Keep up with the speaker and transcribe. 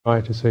Try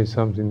to say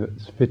something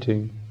that's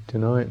fitting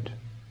tonight.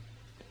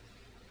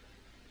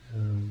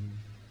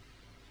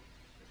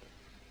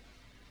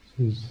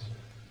 This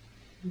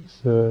is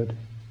third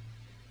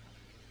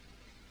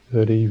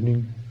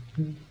evening,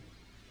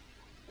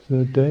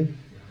 third day.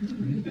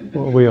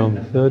 What are we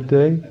on? Third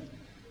day?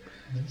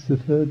 It's the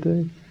third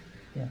day?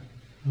 Yeah.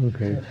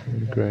 Okay,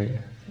 great.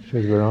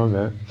 Shows where I'm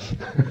at.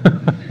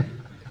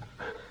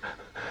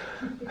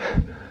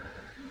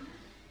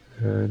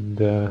 And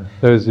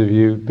those of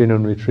you who've been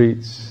on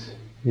retreats,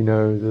 you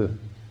know the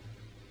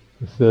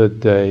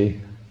third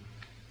day.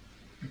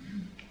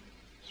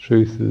 It's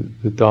truth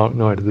that the dark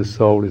night of the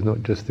soul is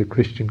not just a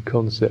Christian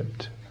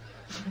concept.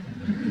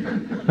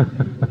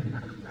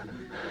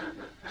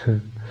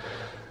 This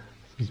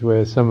is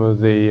where some of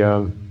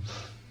the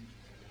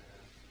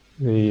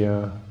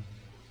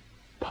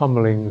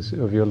pummelings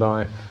of your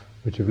life,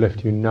 which have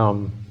left you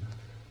numb,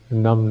 the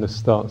numbness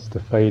starts to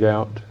fade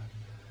out,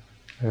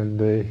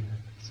 and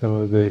some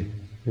of the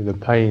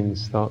pains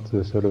start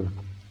to sort of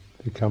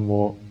become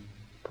more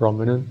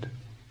prominent.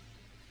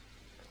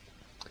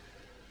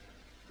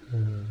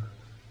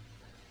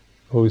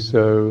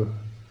 Also,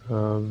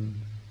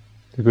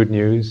 the good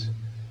news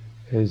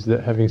is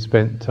that having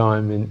spent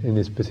time in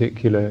this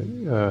particular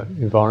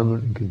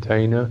environment and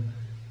container,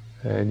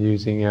 and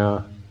using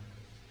our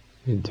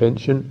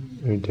intention,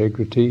 our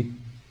integrity,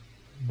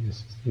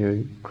 just,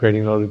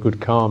 creating a lot of good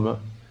karma,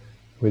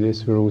 with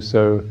this we're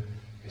also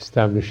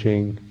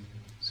establishing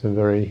some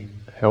very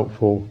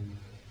helpful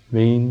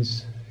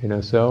means in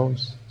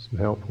ourselves, some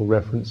helpful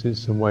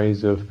references, some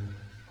ways of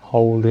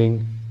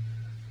holding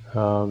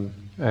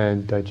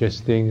and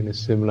digesting and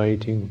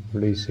assimilating,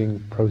 releasing,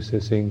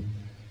 processing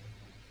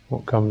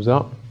what comes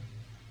up,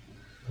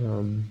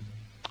 and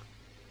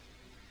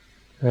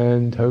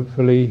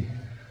hopefully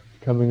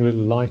becoming a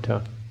little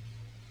lighter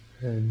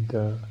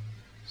and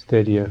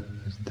steadier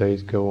as the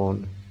days go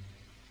on.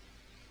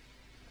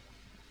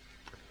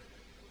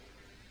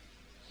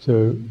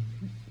 So,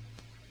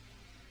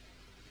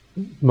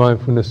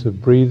 mindfulness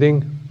of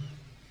breathing,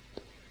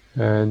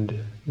 and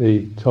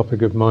the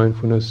topic of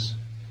mindfulness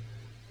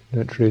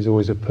naturally is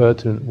always a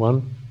pertinent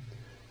one.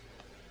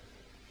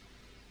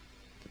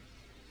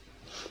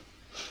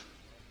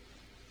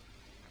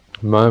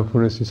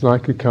 Mindfulness is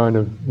like a kind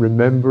of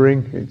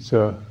remembering. It's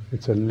a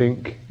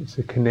link. It's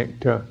a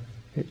connector.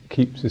 It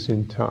keeps us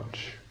in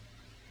touch.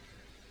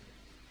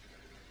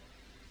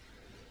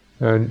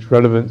 And its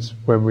relevance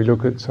when we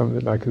look at something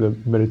like the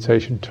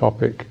meditation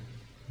topic,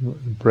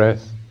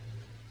 breath,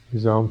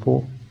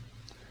 example,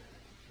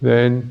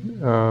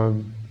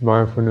 then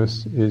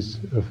mindfulness is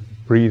of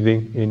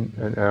breathing in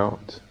and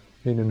out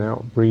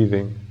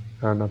breathing,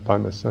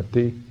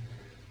 anapanasati.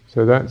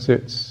 So that's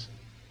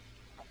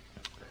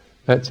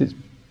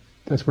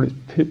what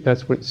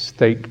it's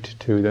staked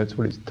to. That's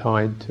what it's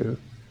tied to.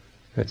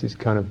 That's its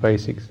kind of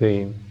basic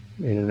theme,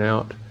 in and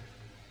out,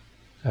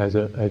 as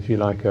if you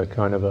like, a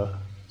kind of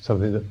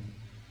something that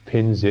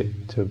pins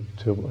it to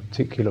a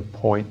particular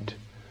point.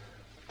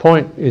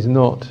 Point is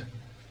not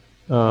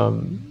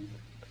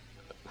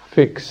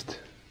fixed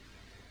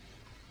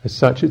as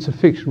such. It's a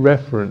fixed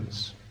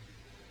reference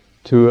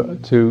to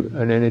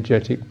an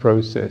energetic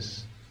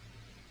process.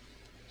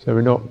 So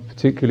we're not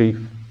particularly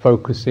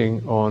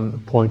focusing on a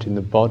point in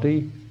the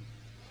body,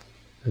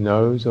 the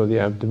nose or the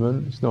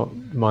abdomen. It's not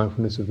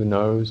mindfulness of the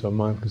nose or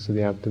mindfulness of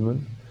the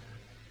abdomen.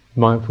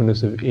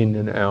 Mindfulness of in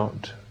and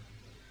out.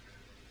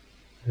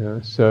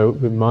 So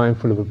we're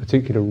mindful of a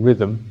particular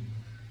rhythm.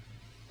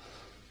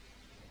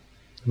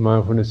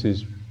 Mindfulness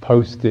is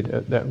posted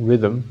at that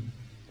rhythm.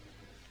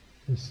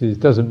 This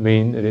doesn't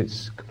mean that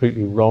it's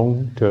completely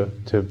wrong to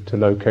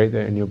locate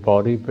that in your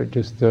body, but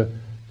just to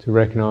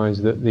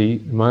recognize that the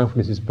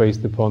mindfulness is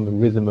based upon the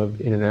rhythm of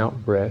in and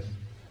out breath,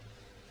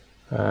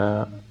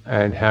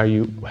 and how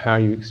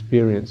you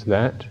experience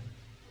that.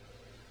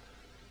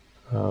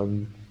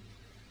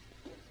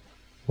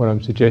 What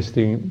I'm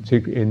suggesting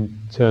in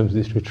terms of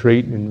this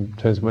retreat, in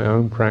terms of my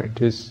own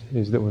practice,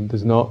 is that one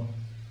does not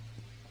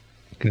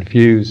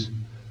confuse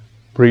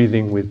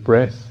breathing with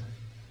breath.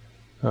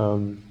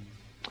 One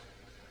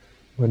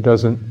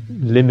doesn't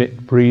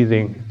limit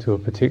breathing to a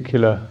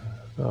particular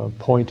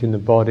point in the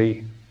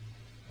body,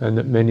 and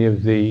that many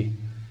of the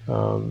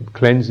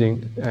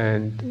cleansing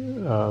and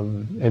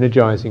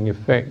energizing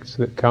effects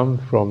that come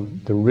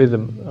from the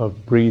rhythm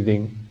of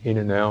breathing in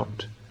and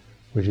out,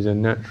 which is a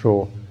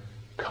natural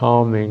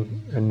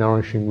calming and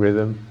nourishing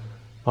rhythm,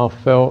 are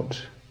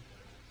felt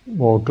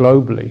more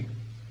globally.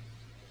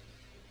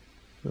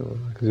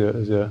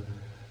 As a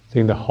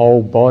thing, the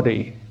whole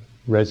body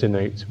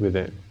resonates with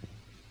it.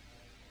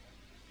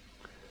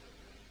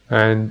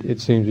 And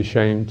it seems a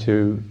shame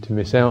to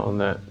miss out on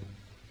that.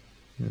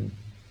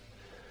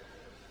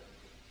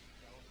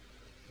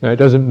 Now, it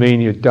doesn't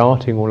mean you're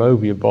darting all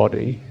over your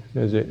body,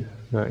 does it?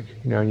 Like,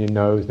 now your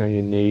nose, now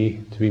your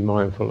knee, to be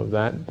mindful of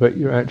that. But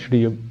you're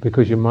actually,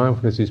 because your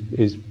mindfulness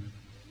is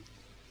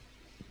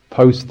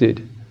placed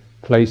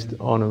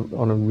on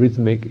a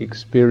rhythmic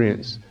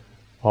experience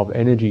of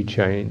energy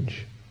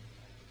change,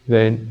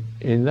 then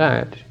in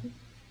that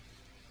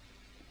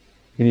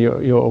and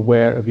you're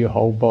aware of your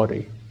whole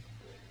body.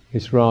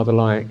 It's rather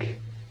like,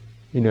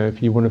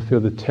 if you want to feel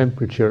the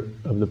temperature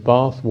of the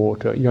bath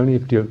water, you only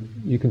have to.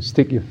 You can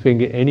stick your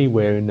finger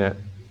anywhere in that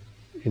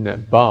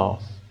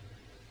bath,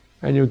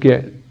 and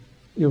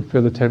you'll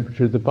feel the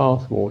temperature of the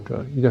bath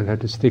water. You don't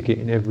have to stick it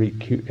in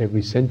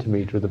every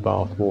centimetre of the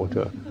bath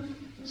water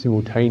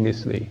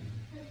simultaneously.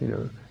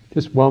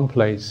 Just one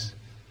place,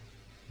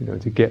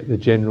 to get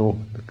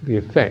the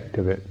effect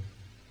of it.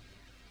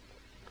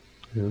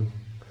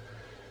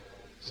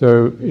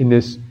 So in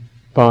this,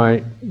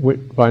 by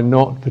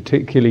not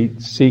particularly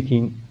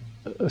seeking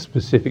a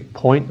specific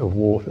point of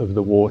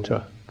the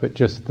water, but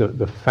just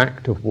the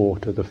fact of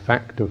water, the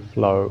fact of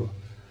flow,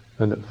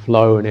 and that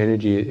flow and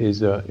energy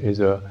is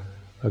a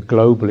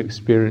global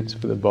experience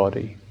for the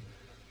body.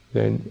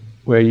 Then,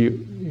 where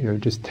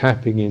just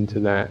tapping into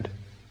that,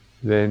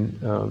 then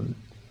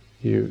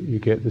you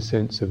get the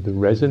sense of the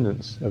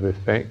resonance of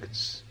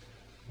effects,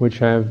 which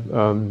have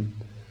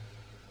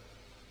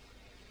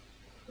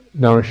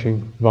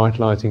nourishing,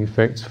 vitalizing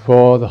effects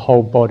for the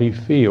whole body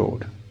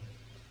field.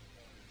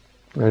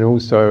 And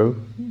also,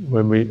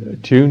 when we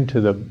attune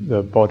to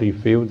the body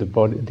field,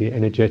 the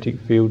energetic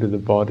field of the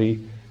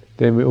body,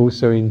 then we're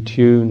also in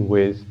tune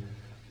with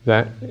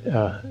that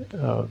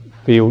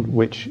field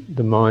which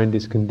the mind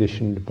is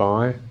conditioned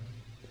by,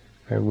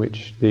 and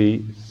which the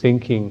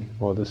thinking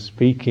or the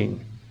speaking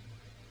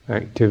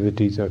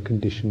activities are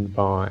conditioned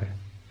by.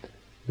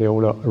 They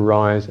all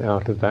arise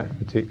out of that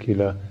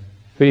particular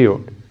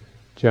field.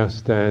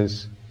 Just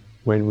as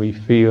when we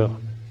feel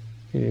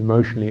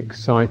emotionally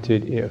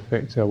excited, it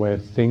affects our way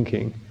of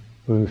thinking.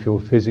 When we feel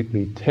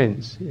physically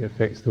tense, it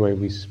affects the way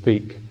we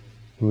speak.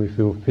 When we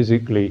feel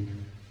physically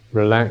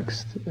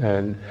relaxed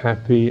and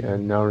happy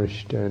and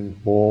nourished and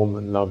warm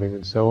and loving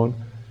and so on,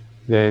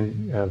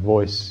 then our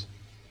voice,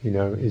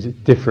 is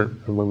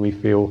different from when we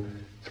feel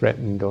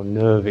threatened or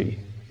nervy.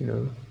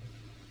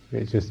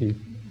 It's just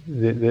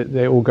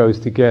they all goes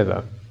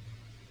together.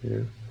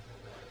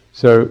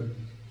 So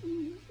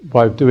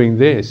by doing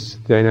this,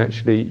 then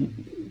actually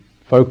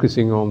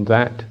focusing on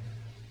that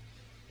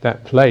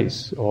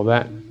place or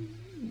that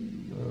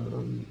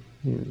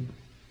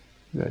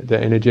the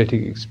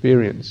energetic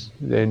experience,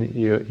 then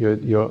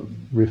you're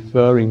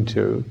referring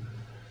to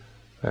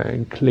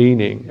and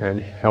cleaning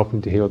and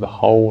helping to heal the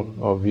whole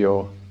of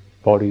your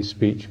body,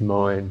 speech,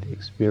 mind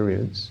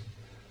experience.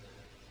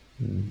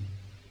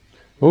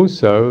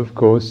 Also, of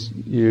course,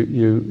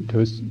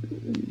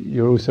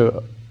 you're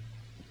also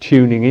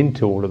tuning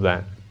into all of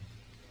that.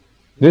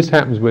 This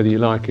happens whether you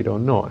like it or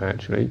not,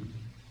 actually.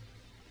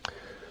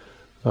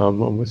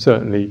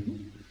 Certainly,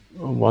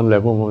 on one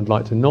level, one would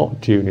like to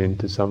not tune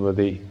into some of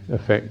the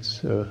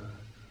effects,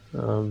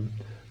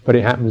 but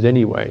it happens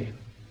anyway.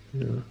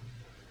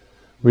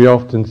 We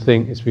often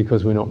think it's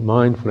because we're not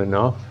mindful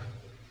enough,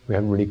 we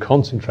haven't really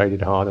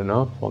concentrated hard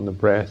enough on the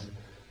breath,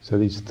 so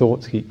these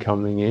thoughts keep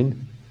coming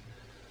in.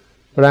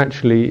 But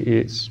actually,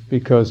 it's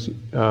because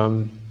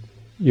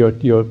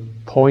you're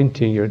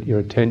pointing your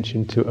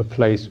attention to a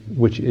place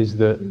which is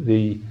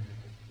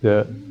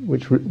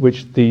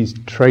which these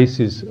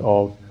traces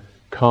of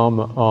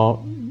karma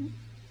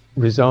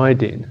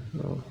reside in.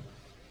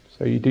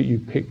 So you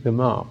pick them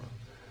up.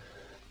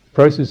 The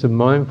process of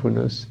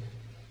mindfulness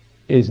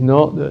is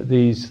not that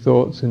these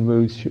thoughts and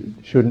moods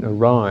shouldn't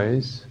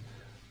arise,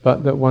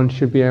 but that one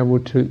should be able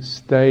to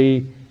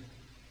stay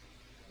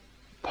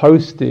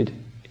posted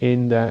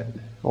in that,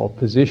 or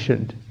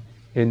positioned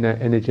in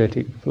that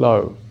energetic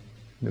flow,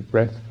 the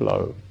breath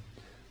flow,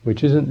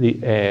 which isn't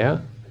the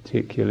air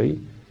particularly,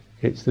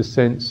 it's the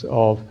sense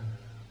of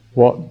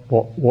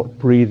what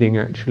breathing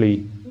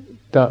actually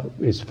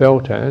is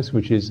felt as,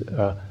 which is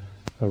a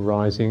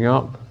rising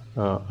up,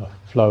 a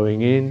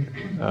flowing in,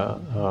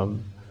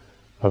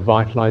 a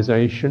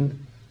vitalization,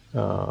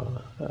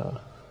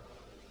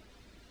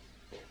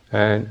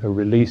 and a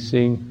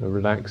releasing, a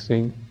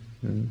relaxing,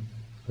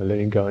 a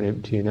letting go and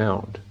emptying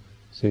out.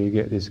 So you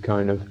get this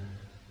kind of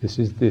this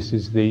is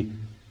the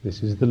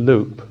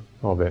loop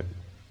of it.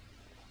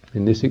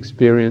 In this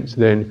experience,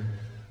 then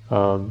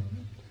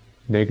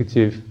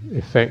negative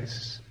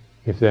effects,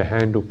 if they're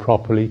handled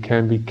properly,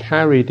 can be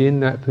carried in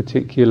that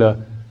particular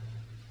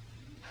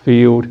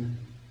field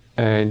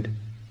and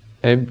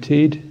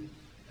emptied,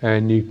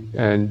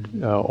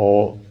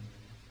 or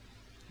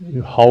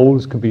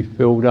holes can be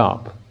filled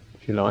up,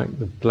 if you like.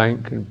 The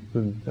blank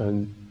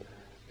and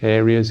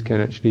areas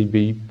can actually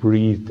be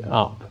breathed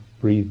up,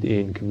 breathed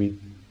in, can be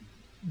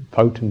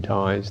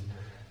potentized,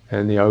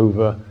 and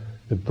the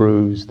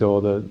bruised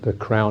or the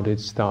crowded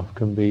stuff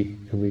can be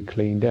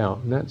cleaned out.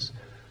 And that's a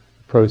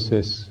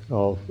process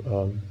of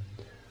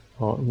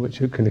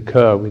which can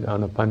occur with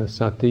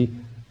anapanasati,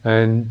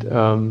 and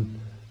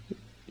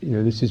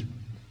this is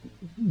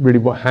really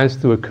what has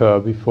to occur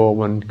before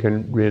one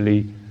can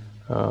really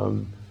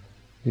feel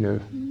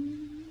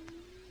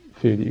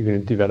that you're going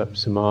to develop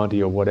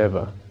samadhi or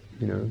whatever,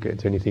 get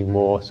to anything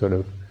more sort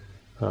of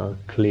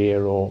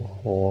clear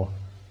or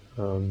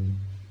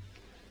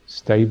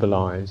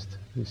stabilized.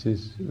 This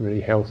is really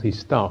healthy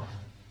stuff.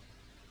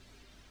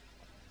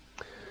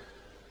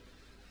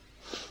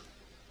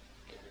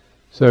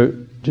 So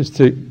just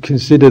to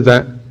consider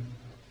that,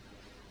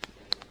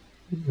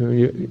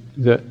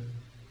 that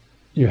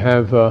you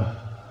have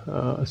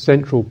a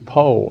central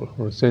pole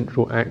or a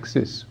central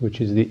axis,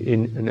 which is the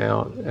in and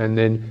out, and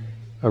then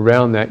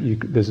around that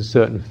there's a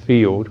certain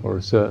field or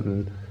a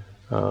certain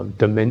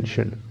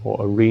dimension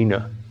or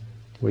arena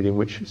within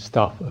which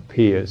stuff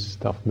appears,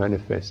 stuff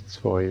manifests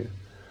for you.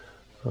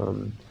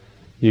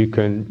 You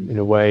can, in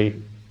a way,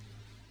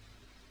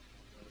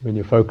 when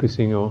you're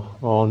focusing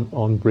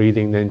on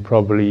breathing, then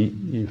probably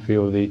you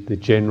feel the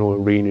general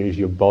arena is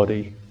your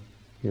body.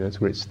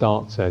 That's where it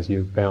starts, as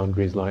your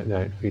boundaries like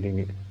that, feeling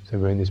it. So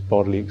we're in this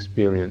bodily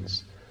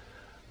experience.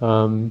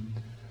 And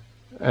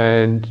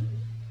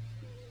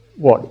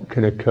what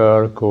can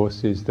occur, of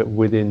course, is that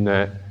within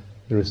that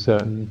there are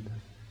certain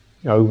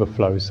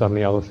overflows.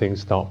 Suddenly other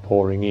things start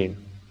pouring in.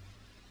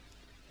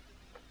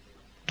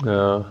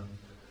 And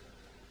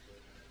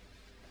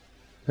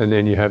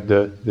then you have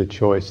the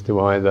choice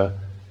to either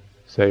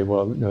say,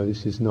 well, no,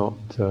 this is not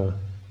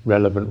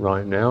relevant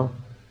right now.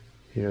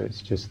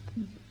 It's just,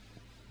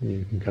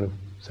 you can kind of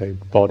say,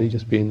 body,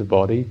 just be in the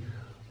body.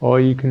 Or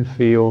you can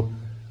feel,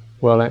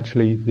 well,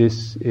 actually,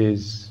 this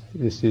is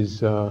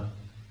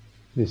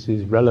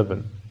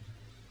relevant.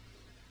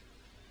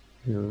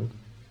 And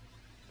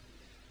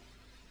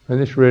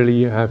this really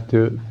you have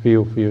to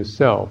feel for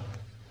yourself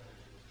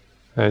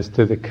as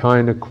to the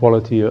kind of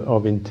quality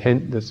of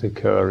intent that's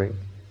occurring.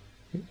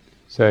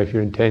 So if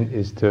your intent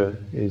is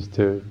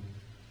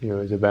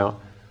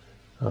about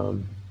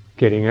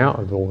getting out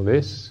of all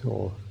this,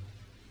 or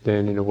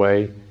then in a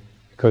way,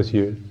 because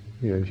if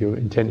your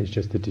intent is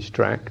just to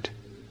distract,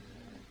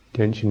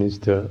 intention is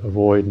to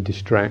avoid and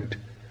distract,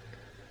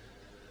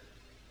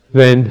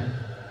 then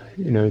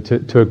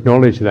to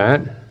acknowledge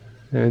that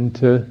and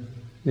to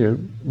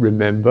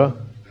remember,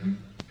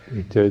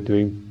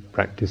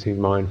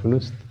 practicing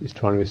mindfulness is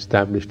trying to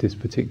establish this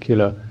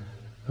particular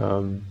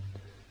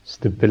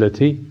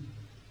stability,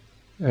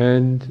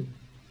 and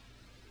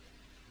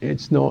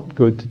it's not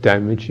good to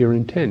damage your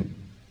intent.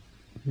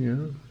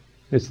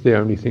 It's the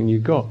only thing you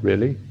got,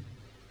 really.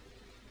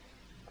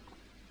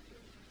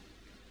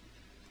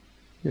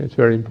 It's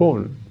very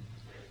important.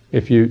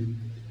 If you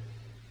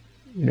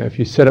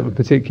set up a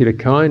particular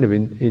kind of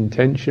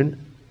intention,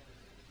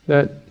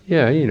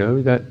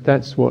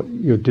 that's what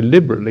you're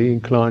deliberately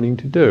inclining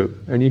to do,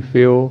 and you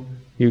feel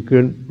you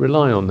can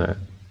rely on that.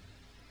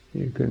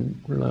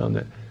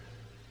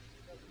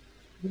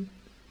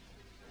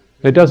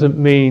 It doesn't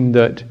mean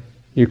that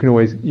you can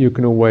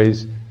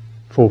always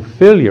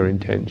fulfill your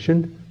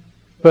intention,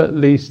 but at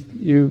least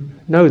you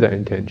know that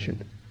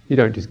intention. You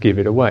don't just give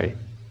it away.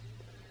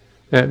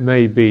 It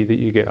may be that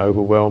you get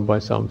overwhelmed by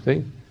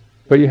something,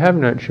 but you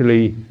haven't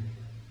actually,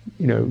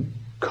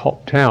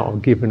 copped out or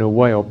given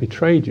away or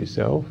betrayed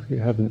yourself. You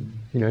haven't,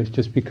 it's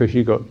just because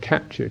you got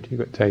captured, you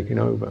got taken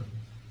over.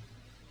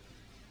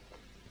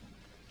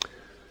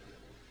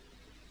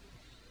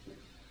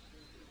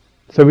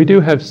 So we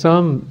do have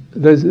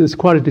there's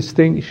quite a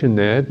distinction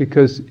there,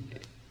 because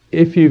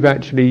if you've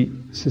actually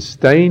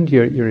sustained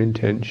your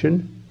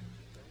intention,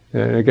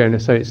 and again I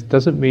say it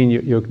doesn't mean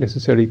you're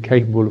necessarily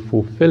capable of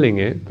fulfilling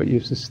it, but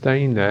you've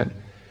sustained that,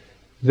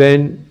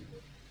 then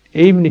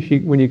even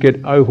when you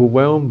get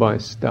overwhelmed by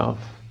stuff,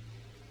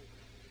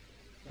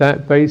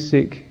 that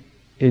basic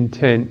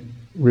intent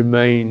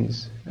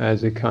remains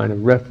as a kind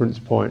of reference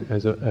point,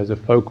 as a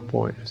focal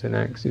point, as an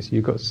axis.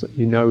 You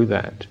know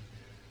that,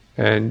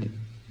 and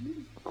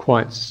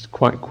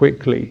quite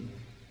quickly,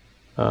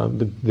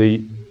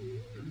 the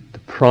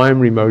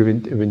primary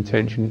mode of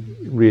intention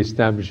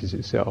re-establishes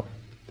itself.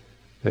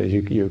 As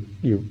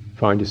you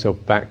find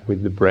yourself back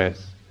with the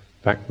breath,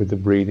 back with the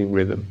breathing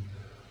rhythm,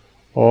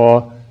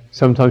 or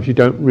sometimes you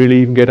don't really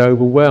even get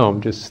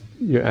overwhelmed. Just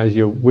as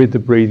you're with the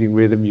breathing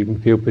rhythm, you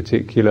can feel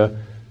particular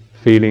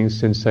feelings,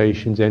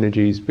 sensations,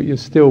 energies, but you're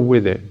still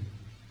with it.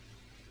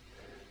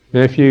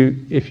 Now, if you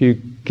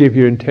give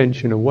your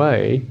intention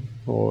away,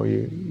 or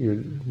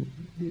then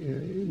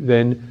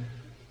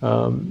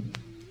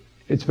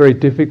it's very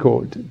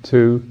difficult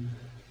to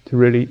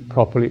really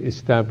properly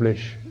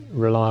establish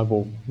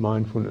reliable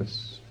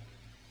mindfulness.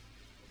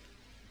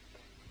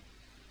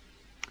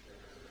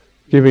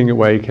 Giving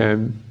away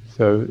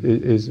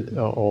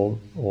or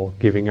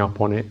giving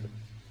up on it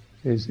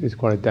is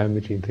quite a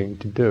damaging thing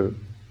to do.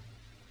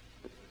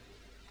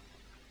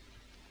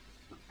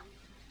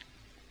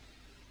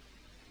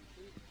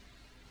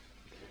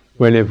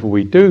 Whenever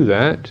we do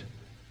that,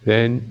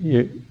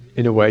 then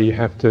in a way you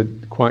have to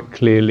quite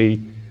clearly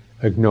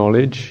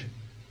acknowledge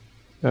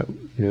that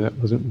that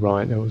wasn't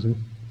right, that wasn't,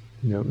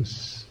 it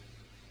was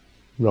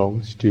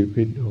wrong,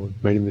 stupid, or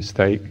made a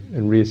mistake,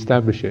 and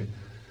re-establish it.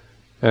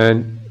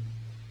 And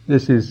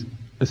this is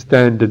a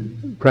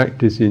standard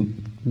practice in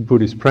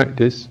Buddhist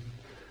practice.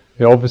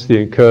 It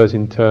obviously occurs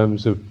in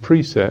terms of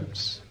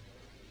precepts,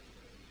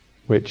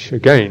 which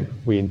again,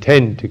 we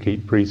intend to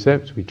keep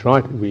precepts. You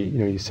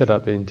set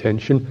up the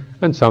intention,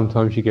 and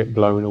sometimes you get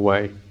blown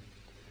away.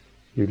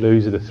 You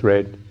lose the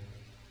thread.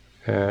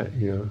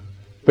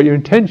 But your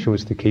intention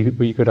was to keep it,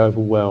 but you got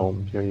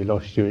overwhelmed. You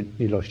lost your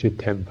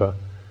temper.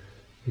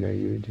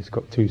 You just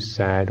got too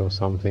sad or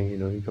something.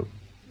 You got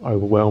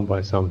overwhelmed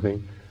by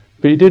something,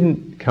 but you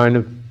didn't kind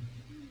of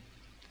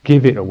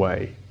give it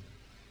away.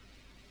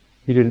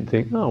 You didn't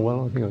think, oh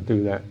well, I think I'll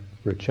do that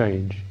for a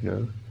change.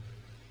 Go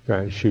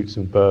out and shoot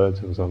some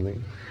birds or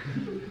something.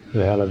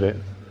 The hell of it.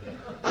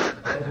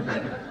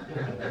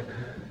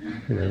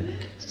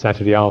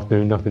 Saturday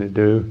afternoon, nothing to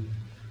do.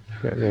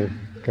 Get there,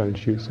 go and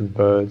shoot some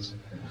birds.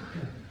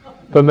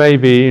 But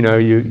maybe,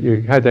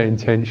 you had that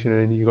intention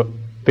and you got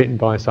bitten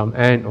by some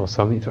ant or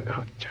something. You thought,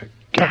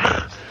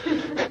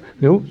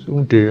 oops,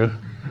 oh dear.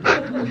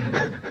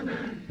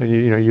 And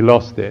you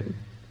lost it.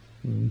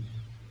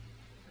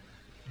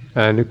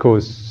 And of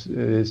course,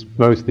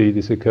 mostly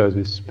this occurs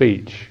with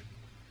speech.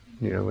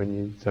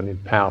 When suddenly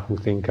a powerful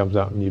thing comes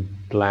up and you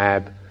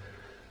blab,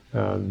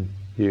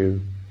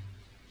 you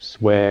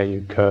swear,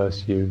 you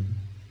curse, you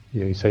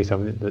say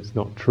something that's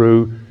not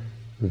true,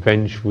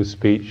 vengeful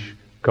speech,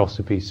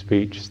 gossipy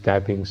speech,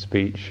 stabbing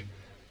speech,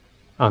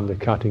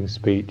 undercutting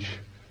speech.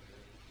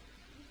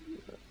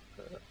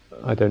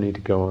 I don't need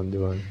to go on,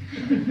 do I?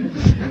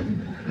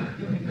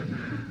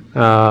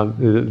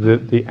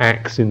 The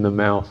axe in the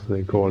mouth,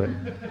 they call it.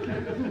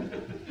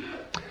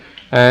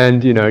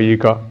 And you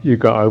got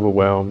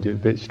overwhelmed, you're a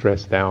bit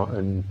stressed out,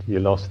 and you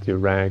lost your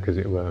rag, as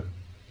it were.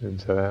 And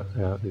so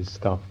out this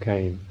stuff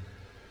came.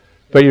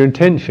 But your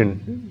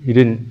intention, you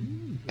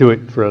didn't do it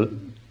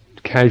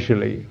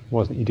casually,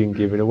 wasn't you didn't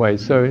give it away.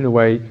 So in a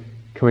way,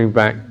 coming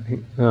back,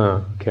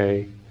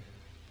 okay,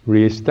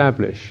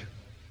 re-establish.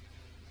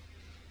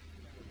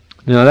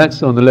 Now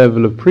that's on the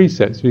level of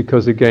precepts,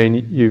 because again,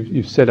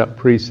 you've set up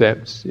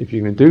precepts. If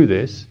you're going to do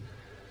this,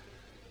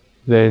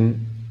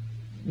 then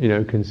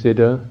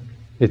consider.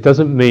 It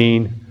doesn't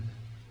mean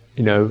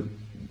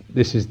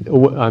this is.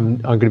 I'm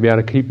going to be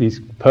able to keep these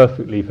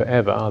perfectly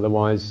forever.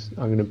 Otherwise,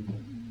 I'm going to.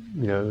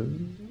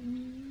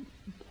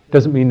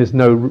 Doesn't mean there's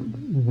no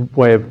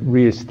way of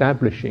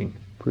re-establishing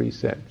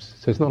precepts.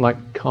 So it's not like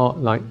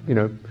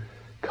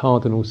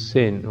cardinal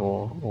sin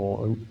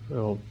or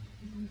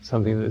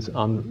something that's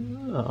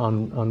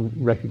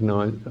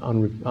unrecognized,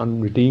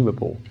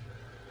 unredeemable.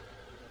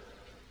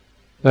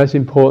 That's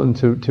important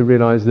to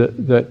realize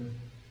that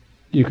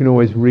you can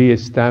always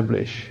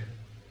re-establish,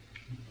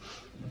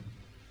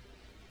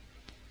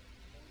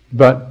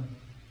 but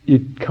you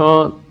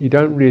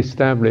don't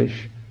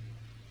re-establish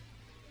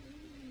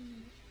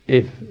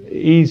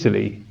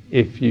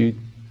if you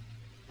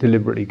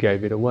deliberately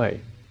gave it away,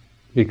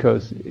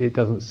 because it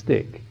doesn't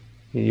stick.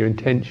 Your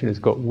intention has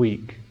got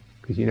weak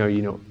because you're not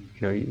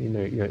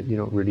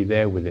really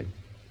there with it,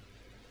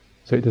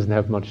 so it doesn't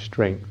have much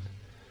strength.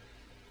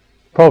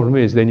 Problem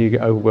is, then you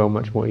get overwhelmed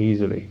much more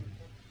easily,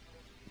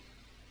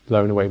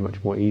 blown away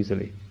much more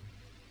easily.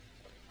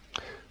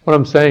 What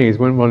I'm saying is,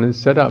 when one has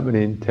set up an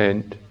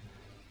intent,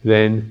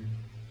 then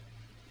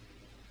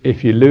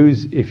if you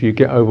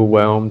get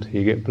overwhelmed,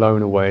 you get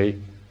blown away,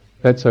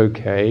 that's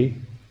okay.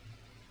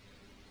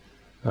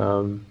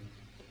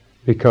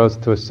 Because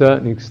to a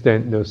certain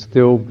extent there'll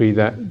still be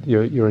that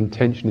your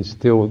intention is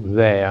still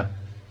there,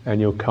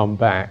 and you'll come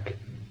back.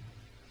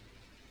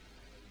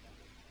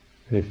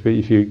 If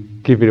you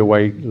give it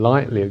away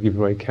lightly or give it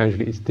away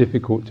casually, it's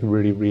difficult to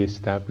really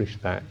re-establish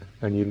that,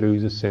 and you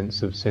lose a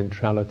sense of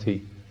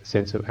centrality, a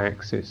sense of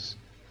axis.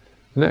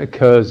 And that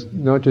occurs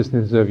not just in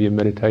terms of your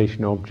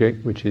meditation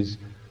object, which is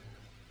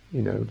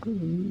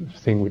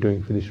thing we're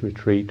doing for this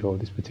retreat or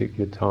this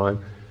particular time.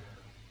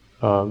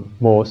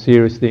 More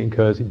seriously, it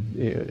occurs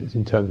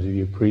in terms of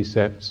your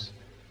precepts,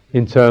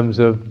 in terms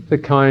of the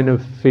kind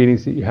of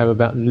feelings that you have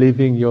about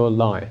living your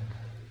life.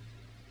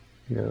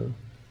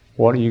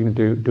 What are you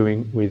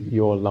doing with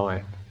your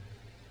life?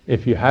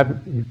 If you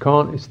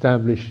can't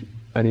establish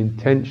an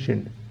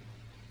intention,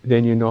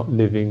 then you're not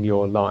living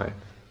your life.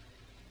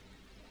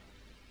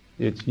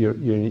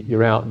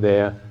 You're out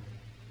there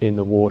in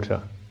the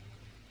water,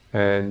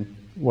 and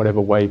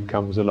whatever wave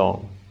comes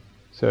along.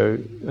 So,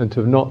 and to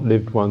have not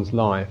lived one's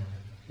life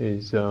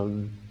is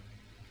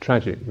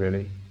tragic,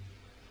 really.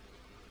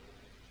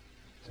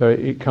 So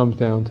it comes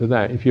down to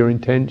that. If your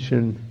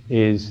intention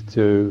is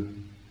to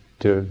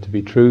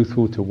be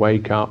truthful, to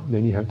wake up,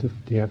 then you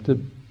have to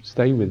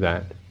stay with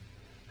that.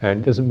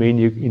 And it doesn't mean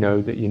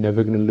that you're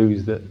never going to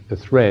lose the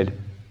thread,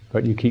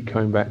 but you keep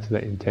coming back to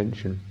that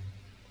intention.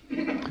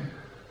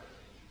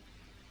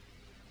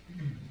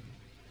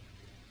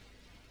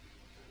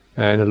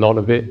 And a lot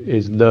of it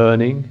is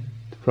learning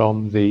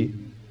from we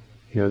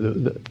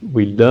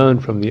learn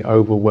from the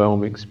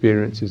overwhelming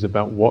experiences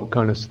about what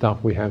kind of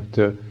stuff we have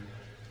to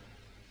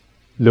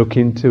look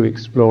into,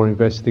 explore,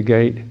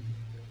 investigate.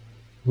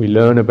 We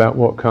learn about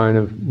what kind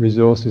of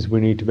resources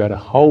we need to be able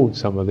to hold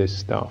some of this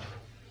stuff,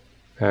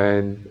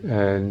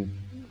 and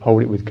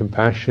hold it with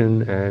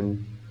compassion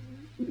and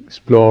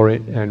explore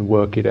it and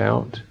work it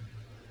out.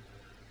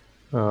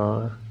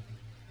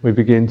 We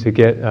begin to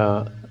get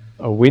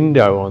a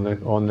window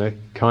on the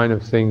kind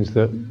of things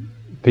that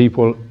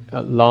people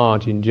at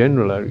large in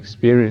general are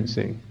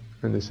experiencing,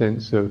 in the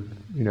sense of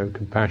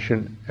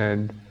compassion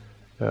and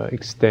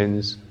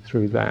extends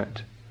through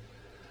that.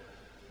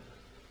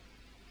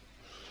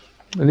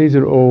 And these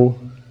are all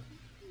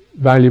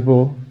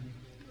valuable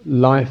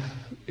life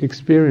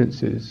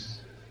experiences,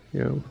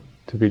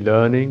 to be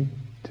learning,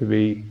 to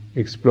be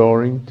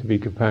exploring, to be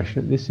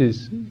compassionate. This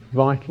is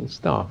vital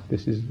stuff.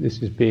 This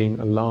is being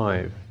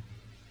alive.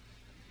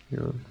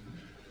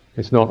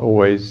 It's not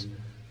always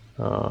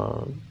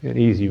an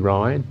easy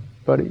ride,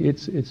 but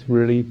it's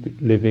really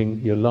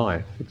living your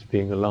life. It's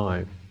being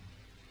alive,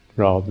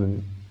 rather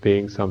than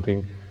being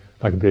something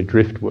like a bit of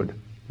driftwood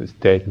that's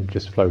dead and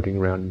just floating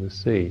around in the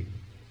sea.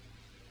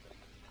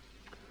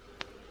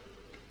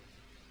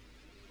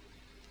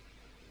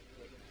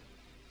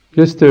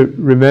 Just to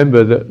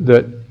remember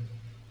that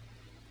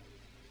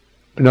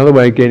another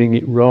way of getting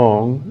it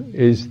wrong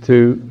is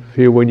to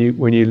feel when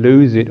you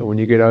lose it or when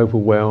you get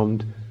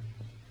overwhelmed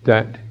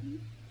that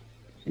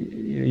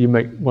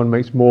one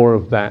makes more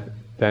of that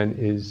than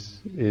is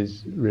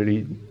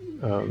really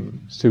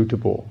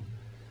suitable.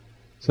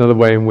 It's another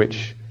way in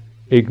which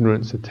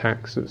ignorance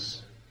attacks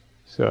us.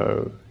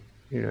 So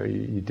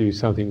you do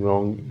something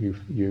wrong,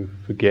 you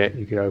forget,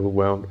 you get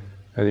overwhelmed.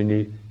 And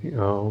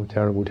then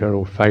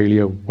terrible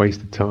failure, waste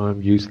of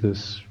time,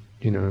 useless,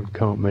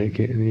 can't make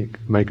it, and you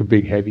make a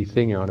big heavy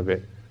thing out of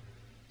it.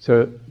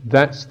 So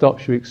that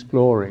stops you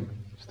exploring,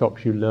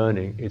 stops you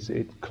learning,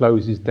 it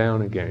closes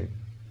down again.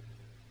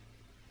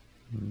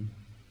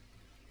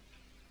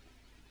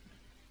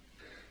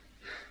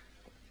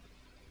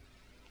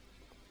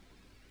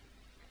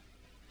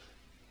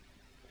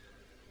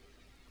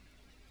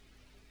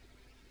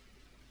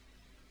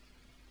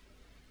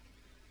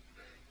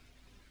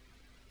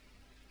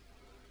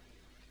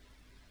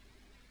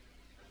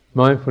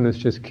 Mindfulness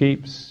just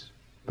keeps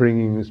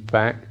bringing us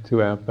back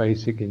to our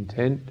basic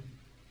intent,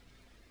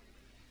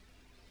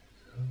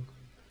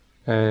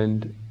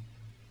 and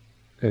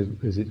as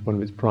it's one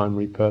of its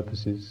primary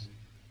purposes.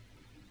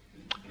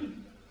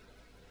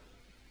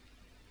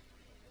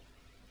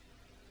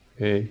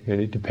 And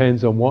it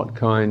depends on what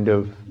kind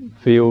of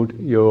field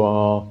you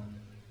are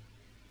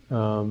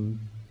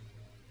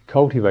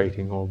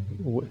cultivating, or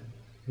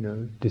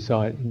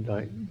deciding,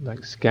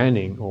 like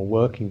scanning or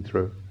working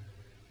through.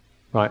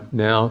 Right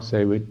now,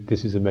 say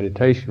this is a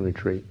meditation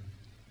retreat,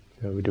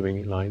 so we're doing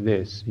it like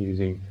this,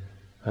 using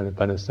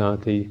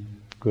anapanasati,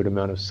 good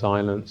amount of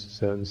silence, a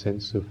certain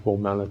sense of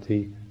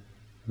formality,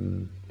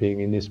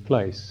 being in this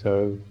place.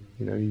 So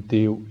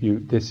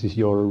this is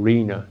your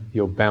arena,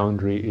 your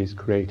boundary is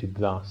created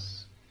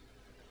thus,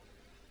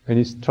 and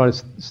you try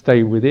to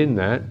stay within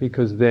that,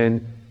 because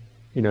then,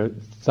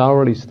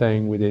 thoroughly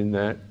staying within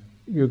that,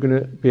 you're going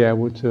to be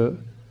able to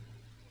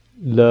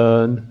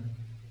learn.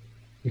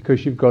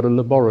 Because you've got a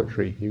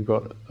laboratory, you've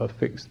got a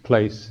fixed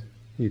place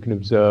you can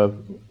observe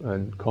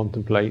and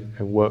contemplate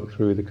and work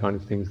through the kind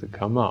of things that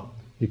come up.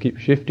 You keep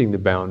shifting the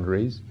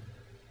boundaries,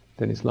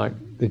 then it's like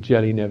the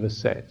jelly never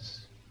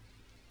sets.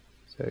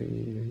 So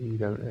you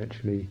don't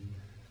actually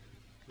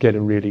get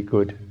a really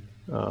good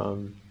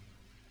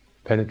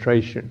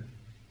penetration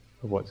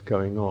of what's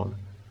going on.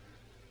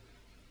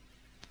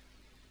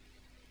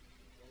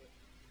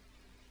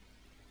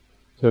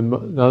 So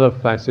another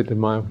facet of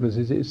mindfulness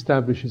is it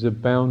establishes a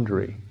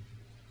boundary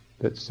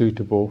that's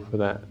suitable for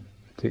that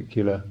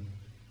particular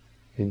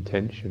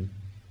intention.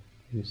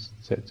 It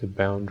sets a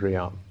boundary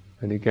up.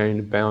 And again,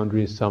 a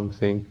boundary is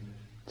something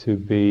to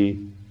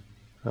be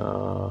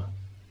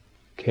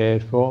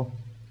cared for,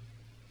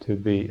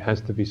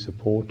 has to be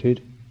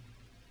supported,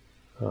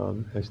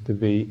 has to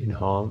be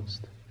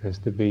enhanced, has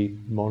to be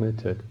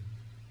monitored.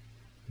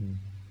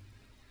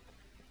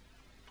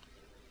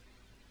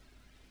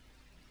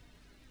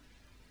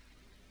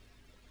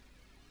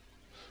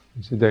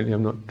 Incidentally,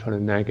 I'm not trying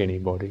to nag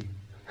anybody.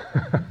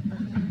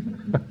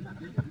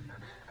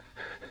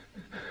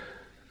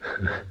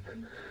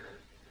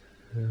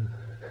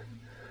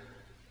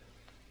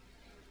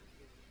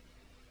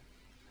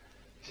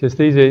 It's just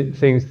these are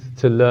things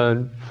to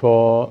learn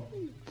for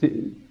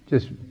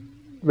just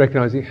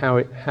recognizing how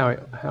it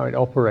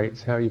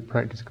operates, how your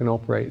practice can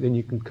operate. Then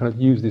you can kind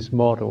of use this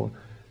model,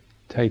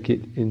 take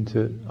it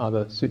into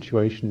other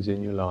situations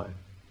in your life.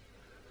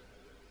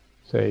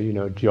 Say,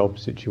 a job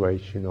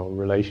situation or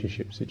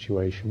relationship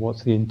situation.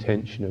 What's the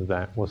intention of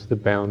that? What's the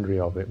boundary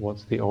of it?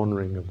 What's the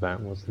honouring of that?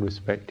 What's the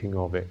respecting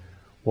of it?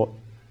 What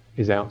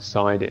is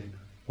outside it?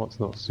 What's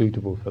not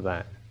suitable for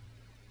that?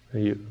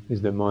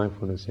 Is there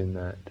mindfulness in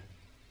that?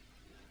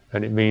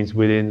 And it means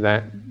within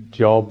that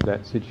job,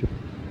 that situation,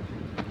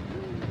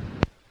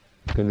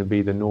 it's going to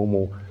be the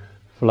normal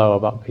flow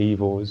of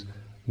upheavals,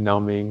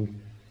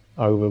 numbing,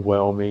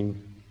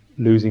 overwhelming,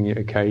 losing it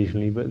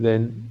occasionally, but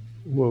then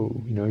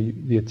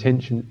the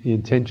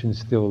intention's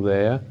still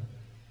there,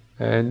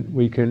 and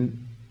we can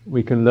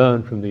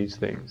learn from these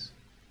things.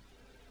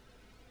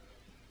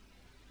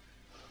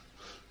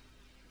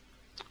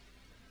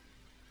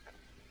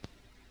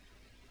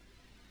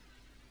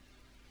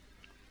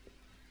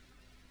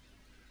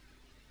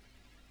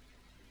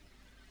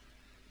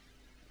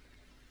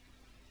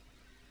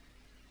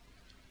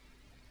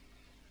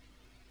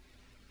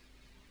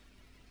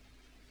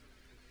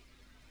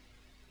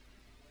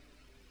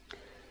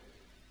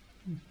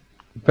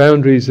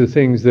 boundaries are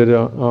things that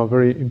are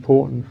very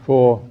important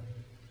for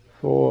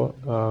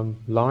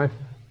life,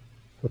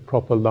 for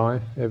proper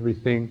life.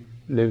 Everything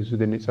lives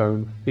within its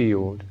own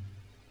field.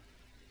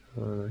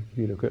 If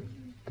you look at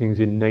things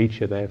in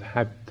nature, they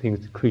have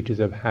creatures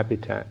have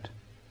habitat.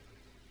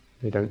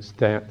 They don't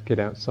get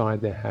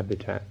outside their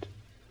habitat.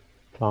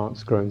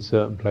 Plants grow in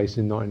certain places,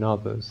 not in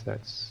others.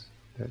 That's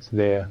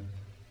their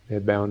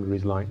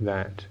boundaries like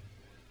that.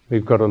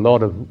 We've got a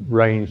lot of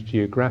range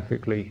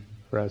geographically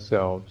for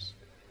ourselves.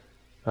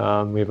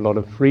 We have a lot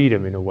of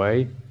freedom in a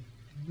way.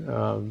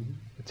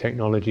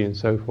 Technology and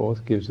so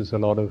forth gives us a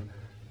lot of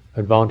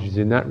advantages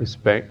in that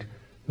respect.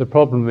 The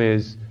problem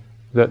is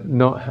that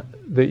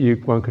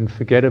one can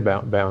forget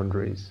about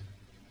boundaries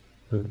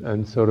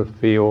and sort of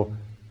feel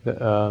that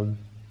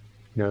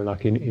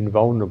like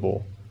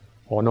invulnerable,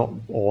 or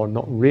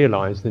not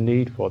realize the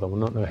need for them, or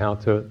not know how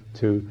to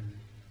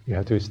you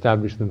have to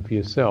establish them for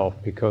yourself,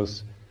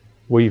 because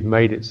we've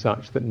made it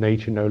such that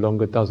nature no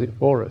longer does it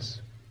for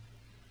us.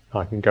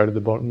 I can go to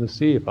the bottom of the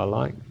sea if I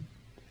like,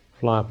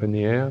 fly up in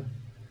the air,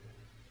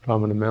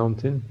 climb on a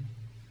mountain,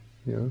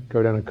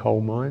 go down a coal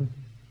mine.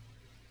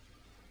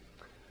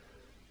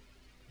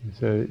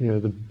 So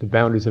the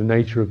boundaries of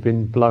nature have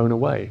been blown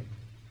away.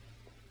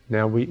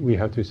 Now we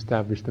have to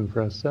establish them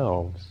for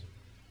ourselves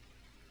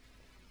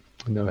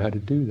and know how to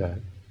do that.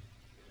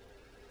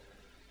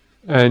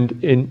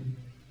 And in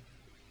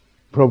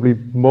probably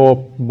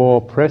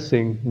more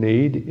pressing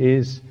need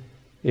is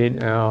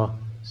in our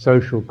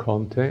social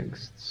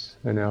contexts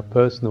and our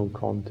personal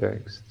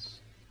contexts,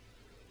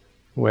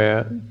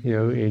 where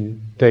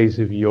in days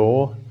of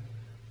yore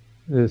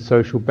the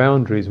social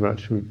boundaries were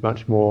actually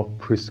much more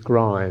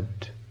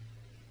prescribed.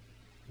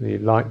 You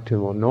liked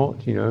them or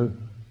not,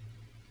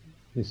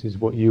 this is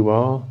what you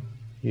are.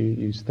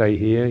 You stay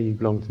here. You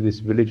belong to this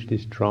village,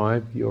 this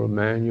tribe. You're a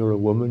man. You're a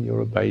woman.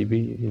 You're a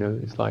baby.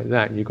 It's like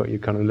that. You've got your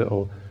kind of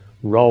little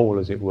role,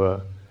 as it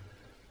were.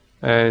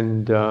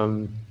 And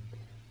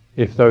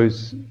if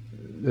there's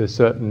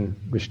certain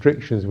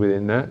restrictions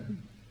within that,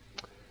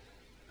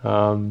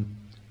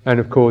 and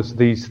of course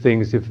these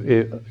things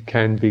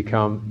can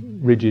become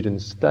rigid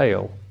and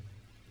stale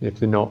if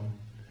they're not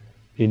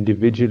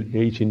individual.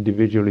 Each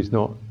individual is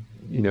not,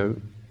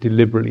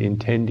 deliberately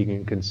intending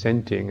and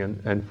consenting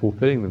and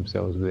fulfilling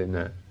themselves within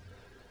that.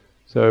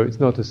 So it's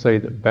not to say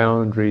that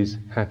boundaries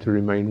have to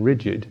remain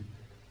rigid.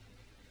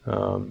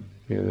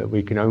 That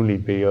we can only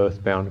be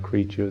earthbound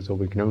creatures, or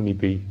we can only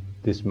be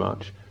this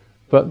much,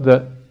 but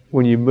that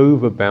when you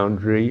move a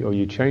boundary or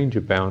you change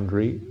a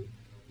boundary,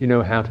 you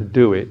know how to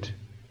do it,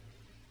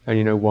 and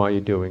you know why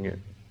you're doing it.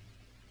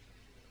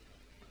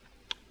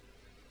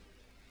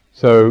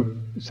 So,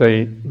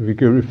 say, if we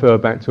could refer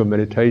back to a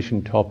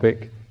meditation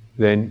topic,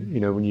 then,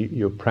 when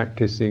you're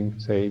practicing,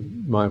 say,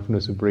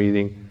 mindfulness of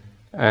breathing,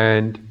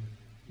 and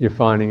you're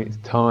finding it's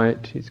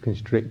tight, it's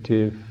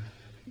constrictive,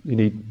 you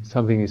need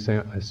something, you say,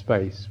 a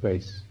space,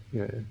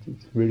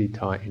 it's really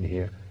tight in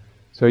here.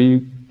 So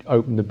you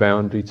open the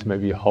boundary to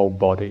maybe your whole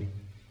body,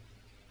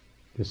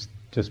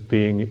 just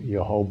being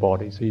your whole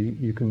body, so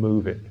you can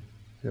move it.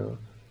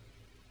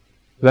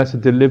 That's a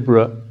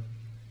deliberate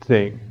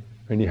thing,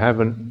 and you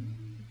haven't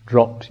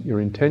dropped your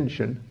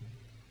intention.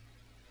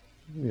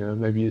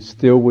 Maybe you're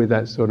still with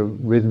that sort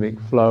of rhythmic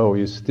flow, or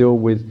you're still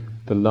with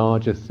the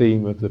larger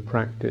theme of the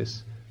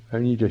practice,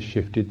 and you just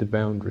shifted the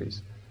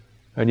boundaries.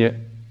 And yet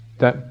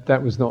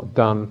that was not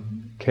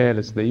done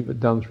carelessly,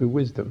 but done through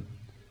wisdom.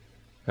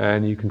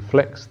 And you can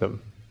flex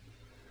them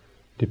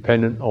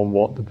dependent on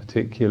what the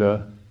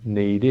particular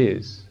need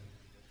is.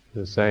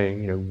 The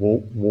saying,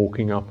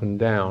 walking up and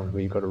down,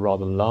 where you've got a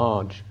rather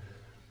large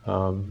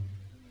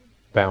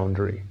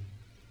boundary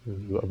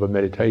of a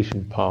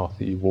meditation path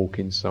that you walk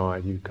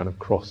inside, you kind of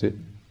cross it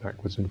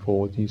backwards and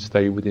forwards, you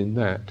stay within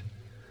that.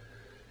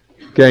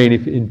 Again,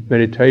 if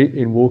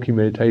in walking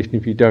meditation,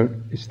 if you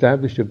don't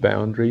establish a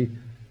boundary,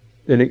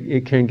 then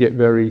it can get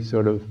very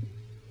sort of,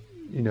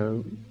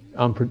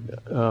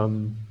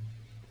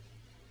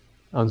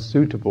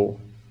 unsuitable.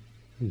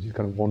 You're just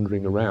kind of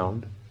wandering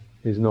around.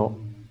 Is not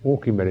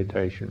walking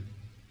meditation.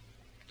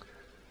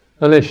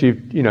 Unless you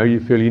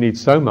feel you need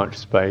so much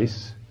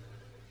space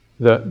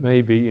that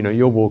maybe,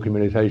 your walking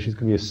meditation is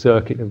going to be a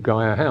circuit of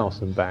Gaia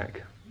House and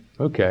back.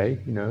 Okay,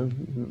 a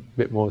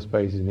bit more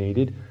space is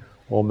needed.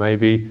 Or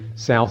maybe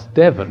South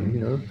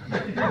Devon,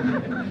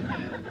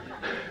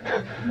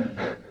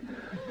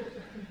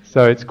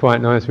 So it's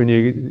quite nice when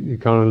you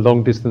kind of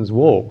long distance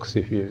walks,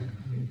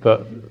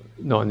 but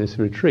not in this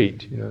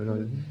retreat,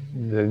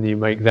 Then you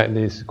make that,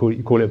 you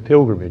call it a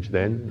pilgrimage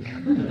then.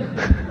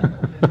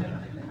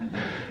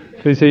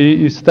 So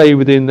you stay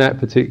within that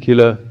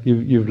particular,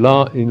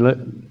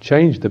 you've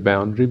changed the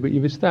boundary, but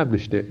you've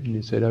established it. And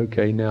you said,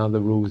 okay, now the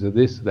rules are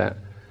this, that.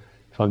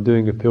 If I'm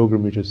doing a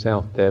pilgrimage of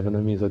South Devon,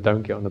 that means I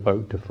don't get on a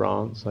boat to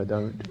France,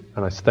 and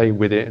I stay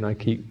with it, and I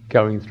keep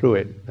going through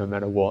it, no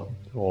matter what,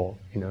 or,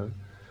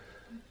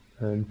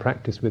 and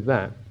practice with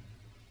that.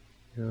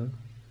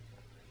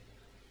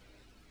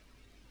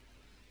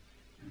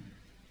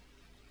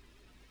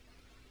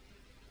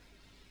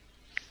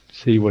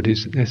 see what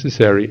is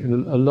necessary.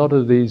 And a lot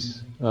of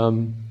these,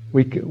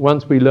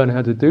 once we learn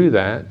how to do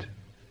that,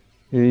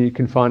 you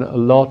can find a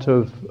lot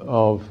of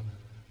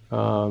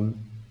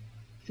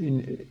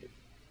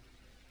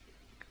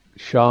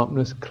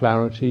sharpness,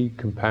 clarity,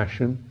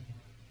 compassion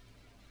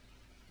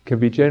can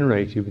be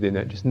generated within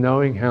that. Just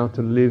knowing how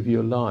to live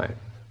your life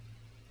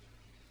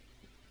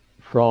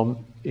from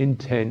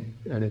intent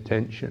and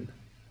attention,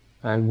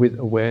 and with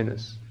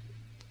awareness.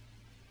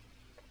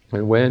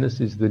 And awareness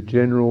is the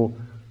general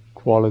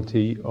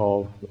quality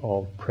of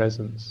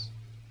presence.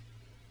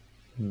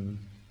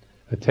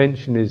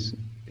 Attention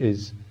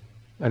is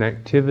an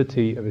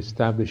activity of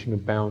establishing a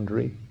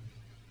boundary,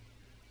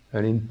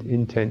 and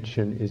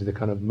intention is the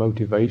kind of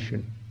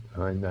motivation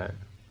behind that.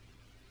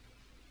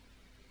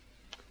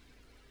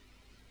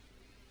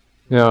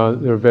 Now,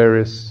 there are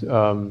various,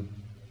 in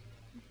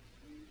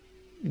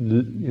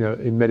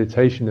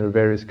meditation there are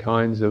various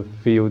kinds of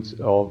fields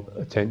of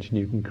attention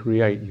you can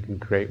create. You can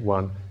create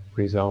one,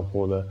 for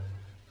example, the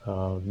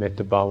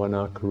Metta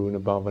Bhavana, Karuna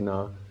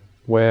Bhavana,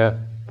 where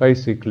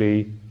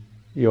basically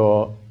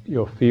your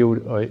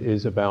field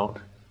is about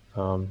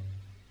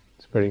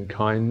spreading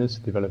kindness,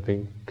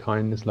 developing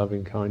kindness,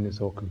 loving kindness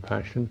or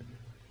compassion,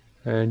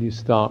 and you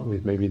start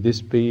with maybe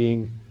this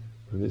being,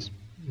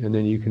 and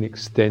then you can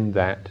extend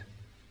that,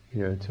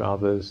 to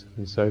others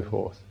and so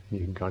forth. You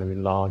can kind of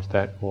enlarge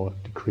that or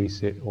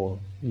decrease it, or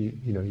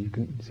you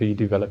can, so you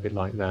develop it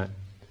like that.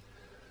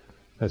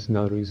 That's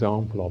another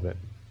example of it,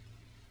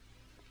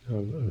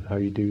 of how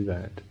you do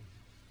that.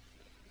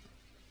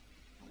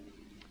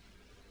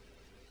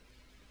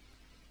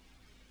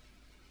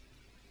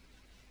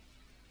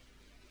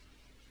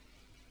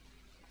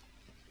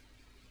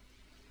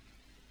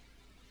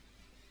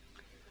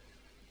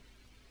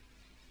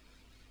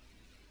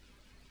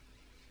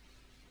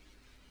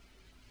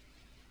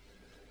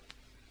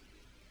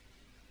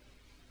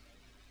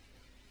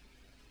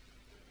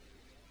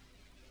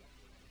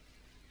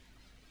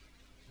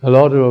 A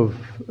lot of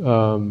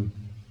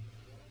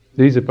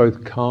these are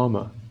both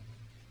karma,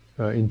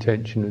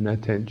 intention and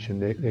attention.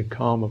 They're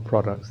karma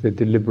products. They're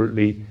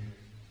deliberately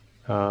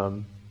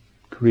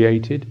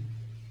created.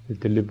 They're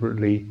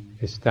deliberately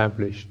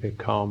established. They're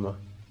karma.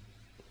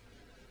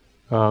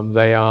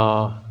 They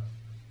are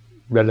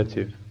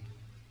relative.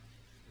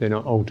 They're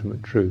not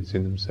ultimate truths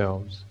in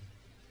themselves.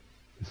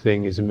 The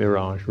thing is a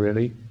mirage,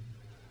 really,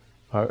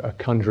 a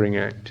conjuring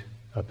act,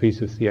 a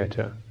piece of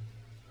theatre.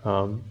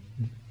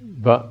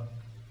 But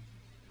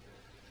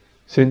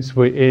since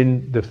we're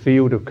in the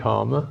field of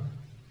karma,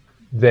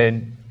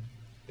 then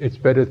it's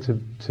better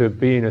to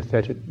be in a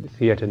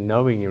theatre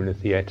knowing you're in a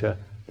theatre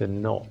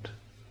than not.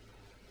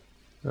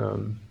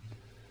 And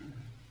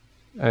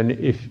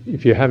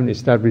if you haven't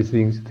established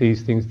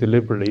these things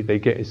deliberately, they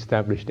get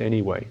established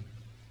anyway,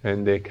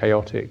 and they're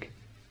chaotic,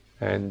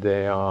 and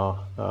they are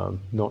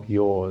not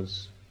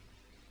yours.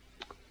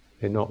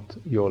 They're not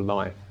your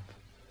life.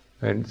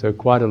 And so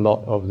quite a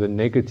lot of the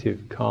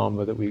negative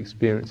karma that we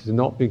experience is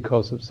not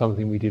because of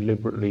something we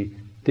deliberately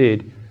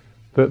did,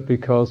 but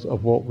because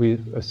of what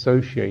we've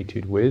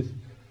associated with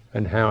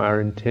and how our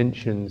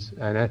intentions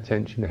and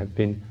attention have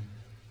been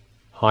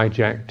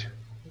hijacked,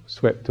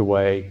 swept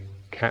away,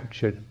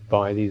 captured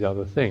by these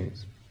other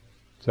things.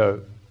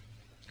 So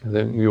I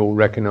think we all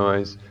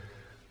recognize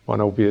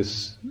one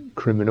obvious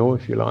criminal,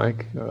 if you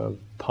like, a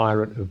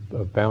pirate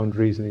of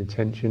boundaries and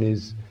intention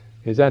is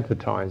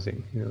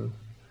advertising,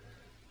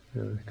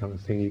 the kind of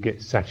thing you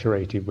get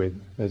saturated with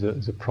as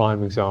a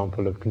prime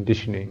example of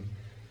conditioning.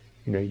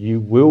 You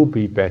will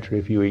be better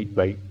if you eat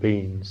baked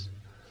beans,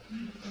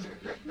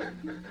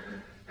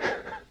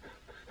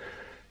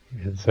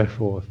 and so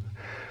forth.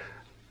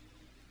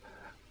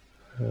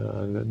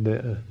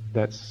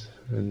 That's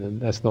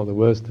not the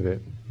worst of it.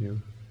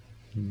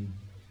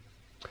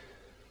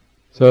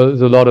 So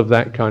there's a lot of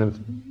that kind of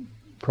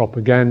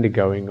propaganda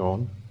going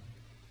on.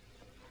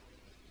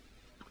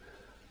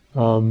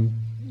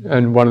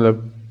 And one of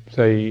the,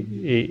 say,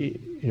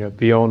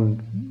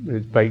 beyond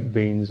baked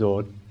beans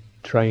or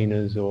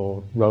trainers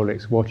or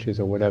Rolex watches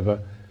or whatever,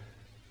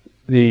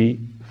 the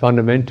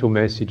fundamental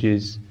message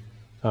is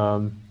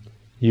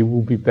you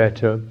will be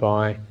better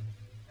by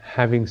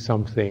having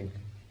something,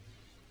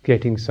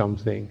 getting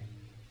something,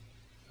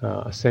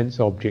 a sense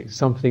object,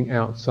 something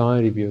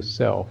outside of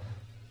yourself,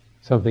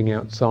 something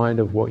outside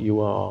of what you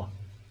are,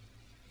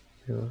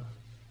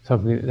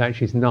 something that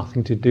actually has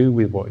nothing to do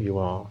with what you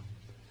are.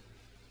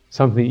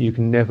 Something you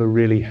can never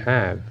really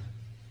have,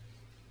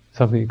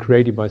 something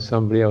created by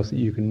somebody else that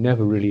you can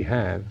never really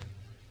have,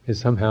 is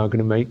somehow going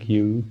to make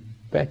you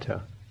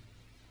better.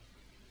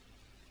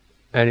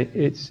 And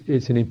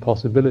it's an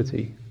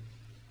impossibility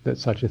that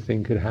such a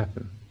thing could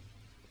happen.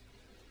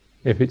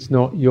 If it's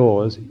not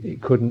yours,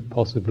 it couldn't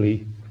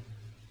possibly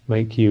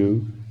make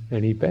you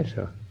any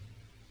better.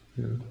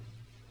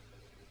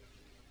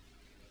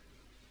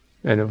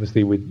 And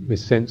obviously with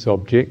sense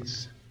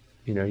objects,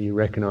 you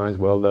recognize,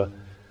 well, the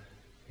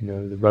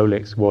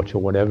Rolex watch or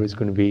whatever is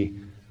going to be,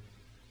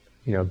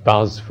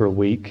 buzz for a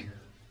week,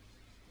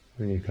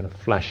 And you kind of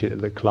flash it at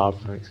the club,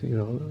 like,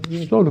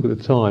 don't look at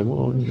the time,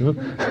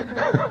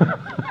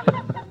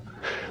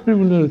 Have a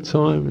little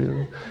time,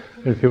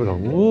 And people are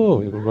like,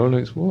 whoa, you've got a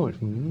Rolex watch.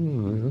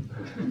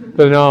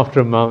 But then after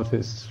a month,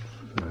 it's,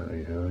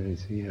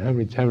 how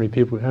many times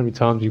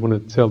do you want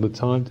to tell the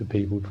time to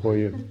people before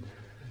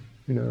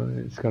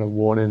it's kind of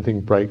worn,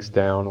 anything breaks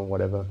down or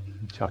whatever,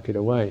 chuck it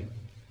away.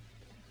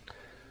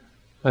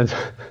 And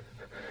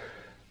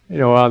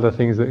other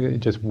things that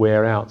just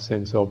wear out,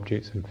 sense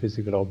objects and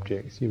physical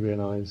objects, you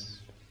realise,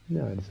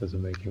 this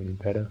doesn't make you any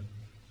better.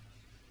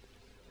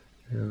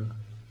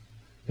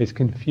 It's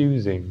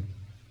confusing.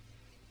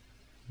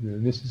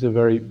 This is a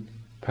very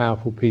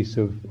powerful piece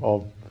of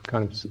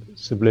kind of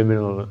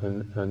subliminal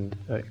and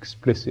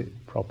explicit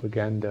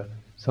propaganda.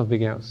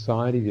 Something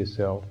outside of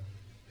yourself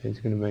is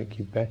going to make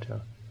you better.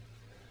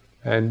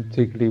 And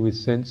particularly with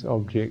sense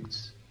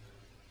objects,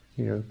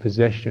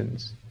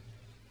 possessions,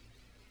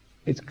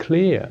 it's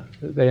clear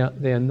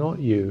that they are not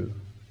you.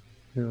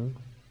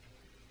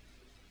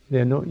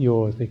 They're not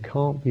yours. They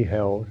can't be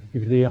held.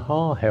 If they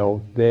are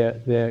held, their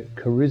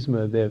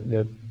charisma,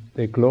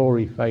 their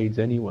glory fades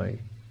anyway.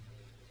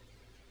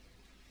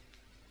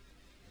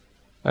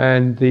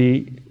 And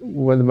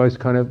one of the most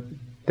kind of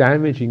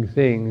damaging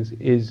things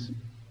is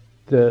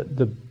the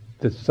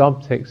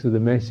subtext of the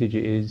message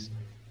is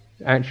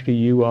actually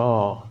you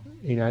are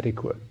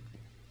inadequate.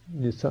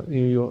 You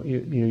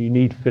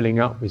need filling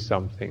up with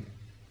something.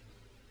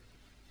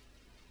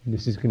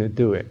 This is going to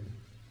do it.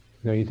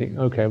 You think,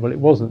 okay, well it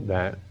wasn't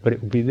that, but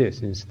it will be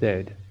this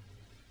instead.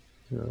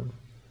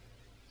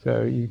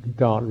 So you can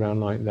dart around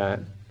like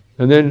that.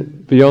 And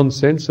then beyond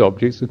sense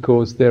objects, of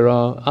course, there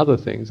are other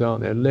things,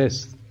 aren't there?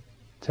 Less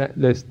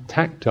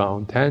tactile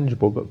and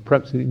tangible, but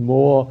perhaps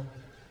more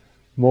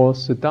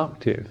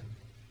seductive.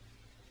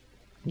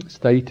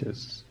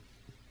 Status,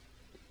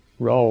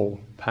 role,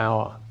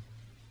 power,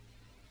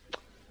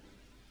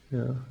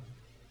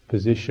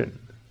 position,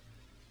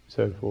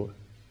 so forth.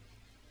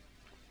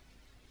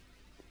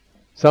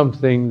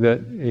 Something that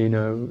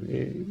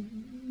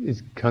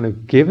is kind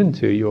of given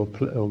to you or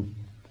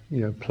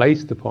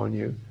placed upon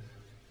you,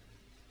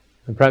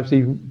 and perhaps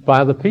even by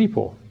other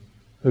people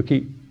who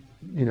keep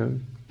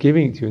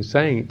giving it to you and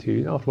saying it to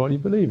you. After all, you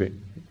believe it.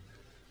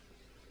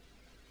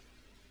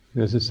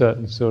 There's a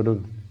certain sort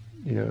of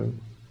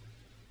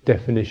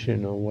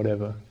definition or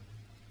whatever.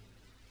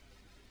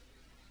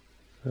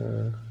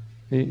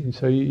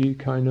 So you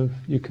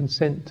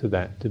consent to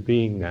that, to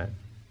being that.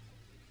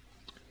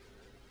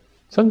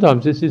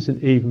 Sometimes this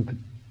isn't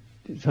even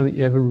something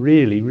you ever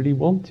really, really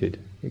wanted.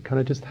 It kind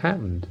of just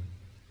happened.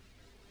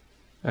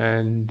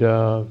 And,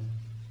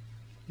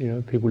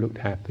 people looked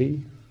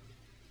happy.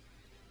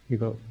 You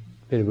got a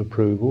bit of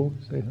approval.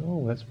 Say,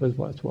 oh, that's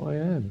what I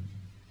am.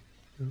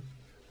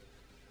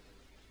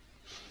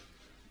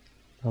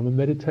 I'm a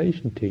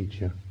meditation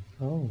teacher.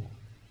 Oh,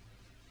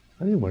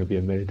 I didn't want to be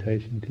a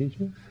meditation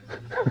teacher.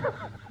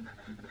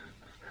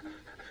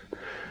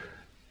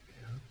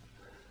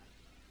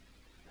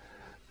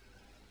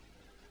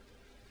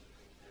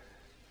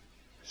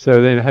 So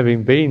then,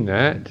 having been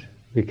that,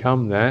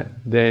 become that,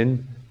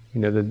 then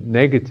the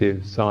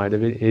negative side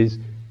of it is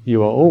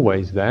you are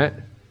always that.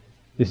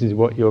 This is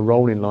what your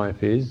role in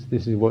life is.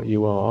 This is what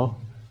you are.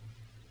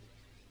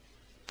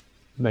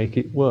 Make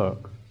it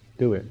work.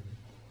 Do it.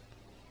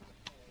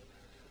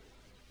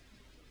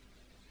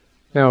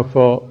 Now,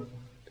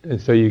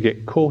 so you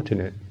get caught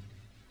in it,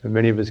 and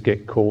many of us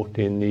get caught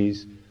in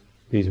these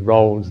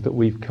roles that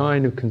we've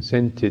kind of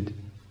consented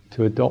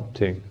to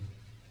adopting.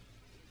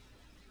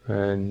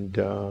 And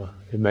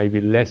it may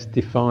be less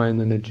defined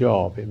than a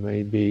job. It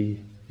may be,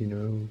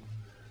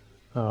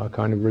 a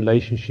kind of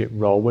relationship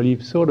role where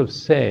you've sort of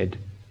said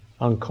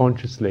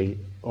unconsciously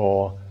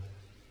or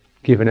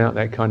given out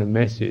that kind of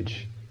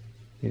message,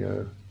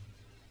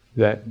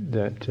 that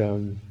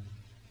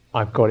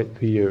I've got it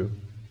for you.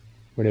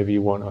 Whatever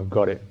you want, I've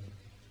got it.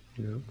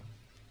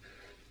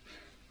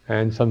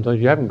 And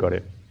sometimes you haven't got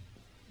it.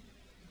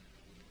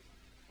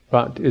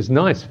 But it's a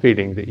nice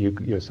feeling that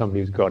you're somebody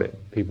who's got it.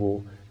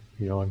 People,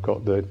 I've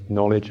got the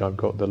knowledge, I've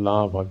got the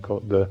love, I've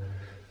got the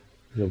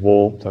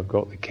warmth, I've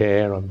got the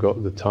care, I've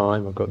got the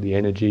time, I've got the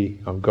energy,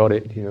 I've got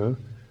it,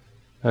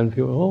 And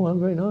people, oh, well,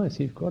 very nice,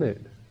 you've got it.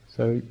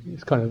 So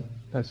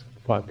that's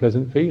quite a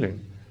pleasant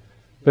feeling.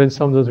 But then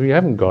sometimes we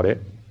haven't got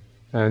it,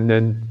 and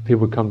then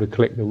people come to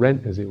collect the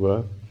rent, as it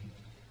were.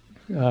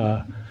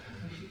 I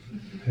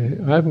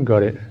haven't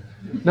got it.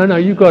 No,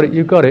 you got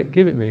it,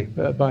 give it me,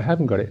 but I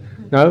haven't got it.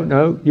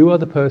 No, you are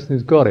the person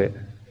who's got it.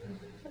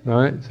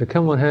 Right? So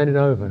come on, hand it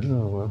over.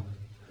 Oh, well.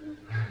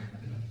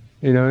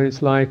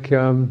 It's like,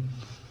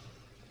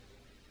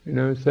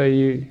 say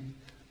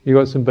you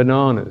got some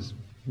bananas.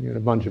 You got a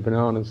bunch of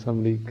bananas,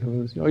 somebody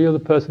comes, oh, you're the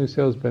person who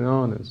sells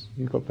bananas.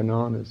 You've got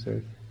bananas, so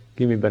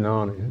give me a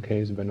banana. Okay,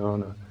 here's a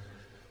banana.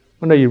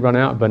 One day you run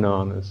out of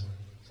bananas.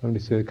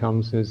 Somebody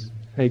comes and says,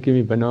 hey, give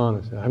me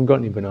bananas. I haven't got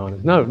any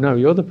bananas. No,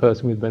 you're the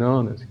person with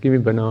bananas. Give me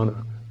a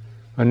banana.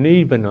 I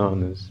need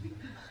bananas.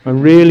 I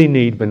really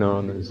need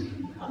bananas.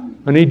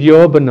 I need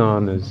your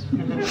bananas.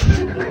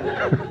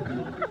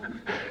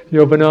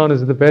 Your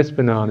bananas are the best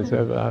bananas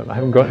ever. I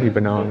haven't got any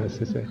bananas.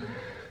 They say,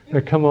 no,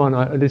 come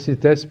on, this is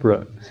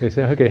desperate. So you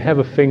say, okay, have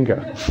a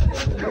finger.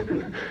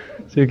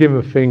 So you give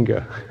them a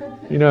finger.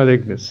 You know they're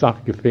going to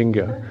suck your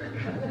finger.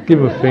 Give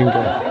them a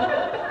finger.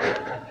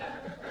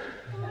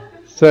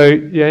 So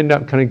you end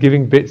up kind of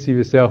giving bits of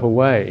yourself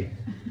away.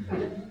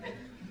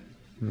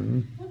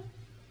 Do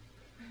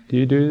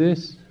you do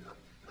this?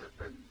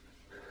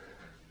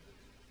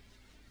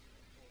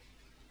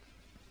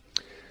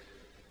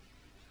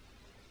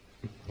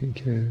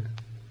 Okay.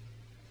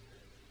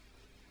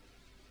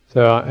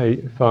 So I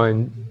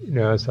find,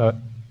 as I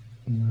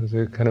was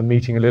a kind of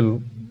meeting a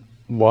little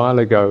while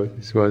ago,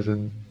 this was,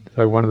 and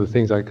so one of the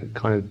things I could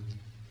kind of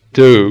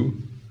do,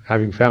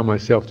 having found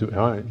myself to,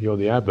 oh, you're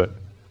the abbot.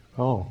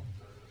 Oh.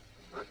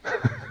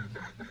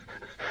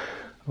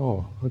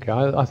 Oh, okay.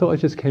 I thought I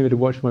just came here to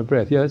watch my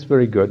breath. Yeah, that's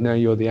very good. Now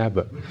you're the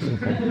abbot.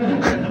 Okay.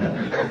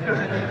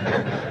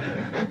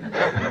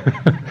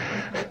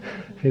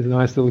 Here's a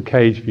nice little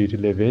cage for you to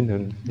live in,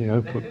 and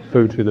put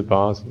food through the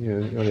bars.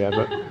 You're the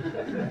abbot.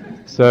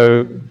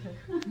 So,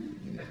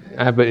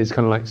 abbot is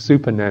kind of like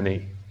super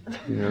nanny.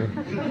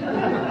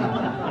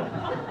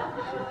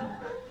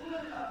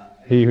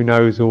 He who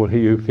knows all,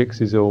 he who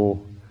fixes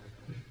all,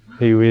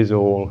 he who is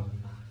all,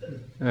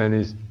 and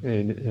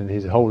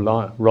his whole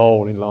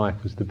role in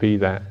life was to be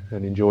that,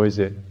 and enjoys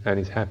it, and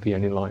is happy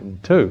and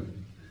enlightened too.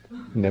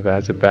 He never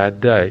has a bad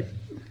day.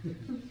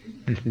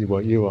 This is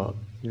what you are.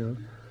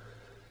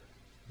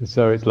 And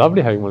so it's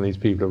lovely having one of these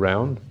people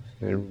around.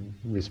 They're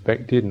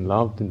respected and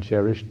loved and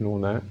cherished and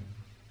all that.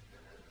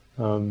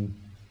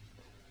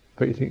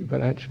 But you think,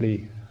 but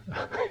actually,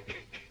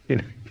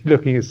 you're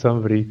looking at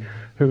somebody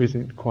who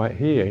isn't quite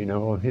here,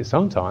 or here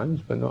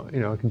sometimes, but not,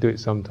 I can do it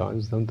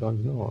sometimes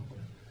not.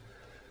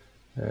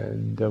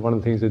 And one of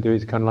the things I do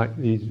is kind of like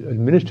these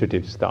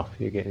administrative stuff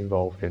you get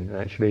involved in.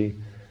 Actually,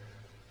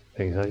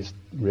 things I just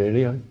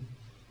really, I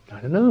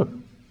don't know.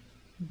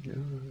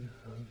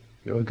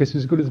 Your guess is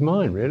as good as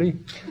mine, really.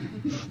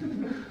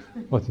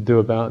 What to do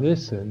about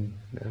this, and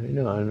I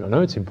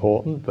know it's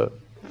important, but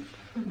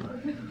I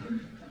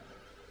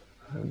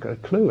haven't got a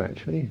clue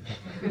actually.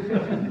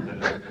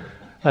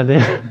 And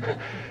then,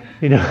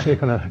 they're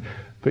kind of,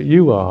 but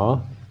you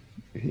are,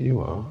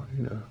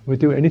 we'll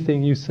do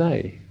anything you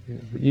say,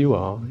 but you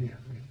are,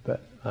 but.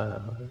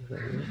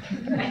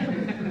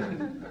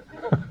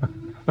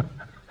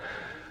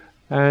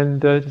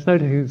 And just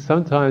noticing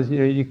sometimes,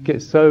 you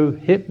get so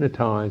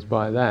hypnotized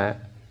by that.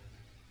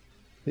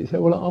 You say,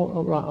 well,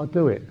 all right, I'll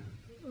do it.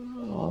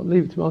 I'll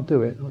leave it to me, I'll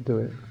do it.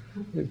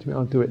 Leave it to me,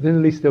 I'll do it. Then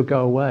at least they'll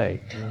go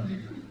away.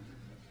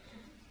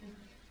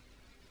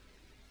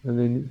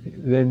 And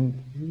then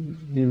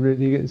you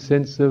really get a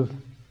sense of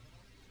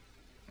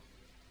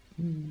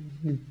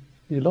you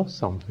lost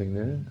something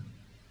there.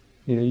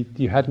 You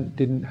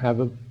didn't have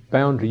a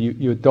boundary.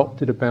 You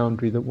adopted a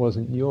boundary that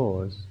wasn't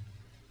yours.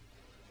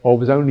 Or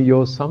was only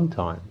yours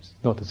sometimes.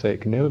 Not to say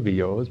it can never be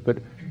yours, but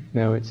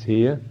now it's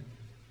here.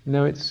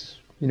 Now it's,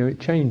 it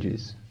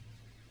changes.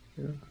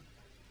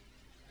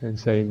 And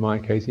say in my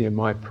case,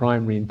 my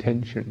primary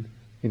intention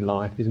in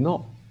life is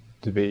not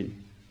to be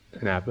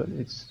an abbot.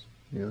 It's,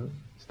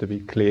 it's to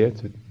be clear,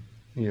 to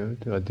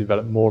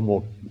develop more and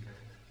more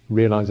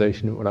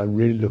realization that what I'm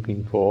really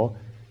looking for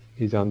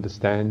is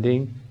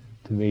understanding.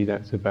 To me,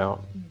 that's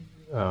about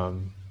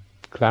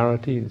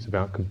clarity. It's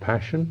about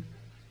compassion.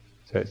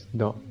 So it's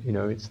not,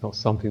 it's not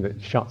something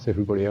that shuts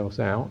everybody else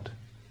out.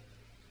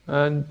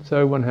 And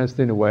so one has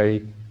to, in a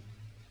way,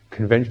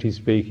 conventionally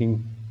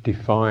speaking,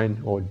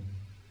 define or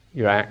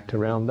you act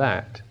around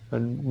that,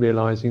 and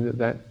realizing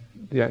that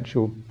the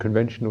actual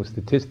conventional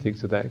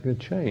statistics of that are going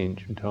to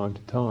change from time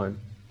to time,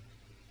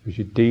 because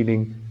you're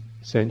dealing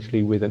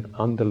essentially with an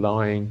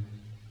underlying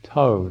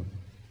tone.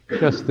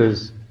 Just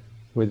as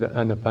with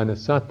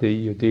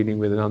anapanasati, you're dealing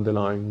with an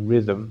underlying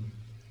rhythm,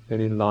 then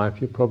in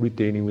life you're probably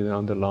dealing with an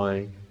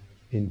underlying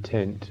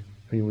intent,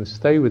 and you want to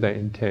stay with that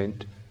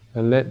intent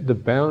and let the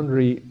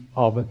boundary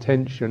of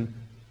attention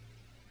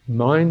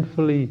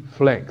mindfully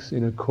flex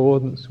in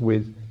accordance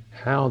with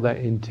how that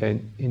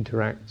intent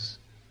interacts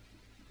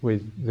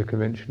with the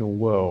conventional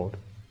world.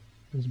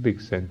 It's a big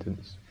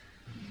sentence.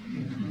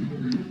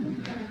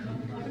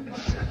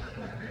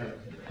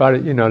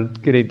 But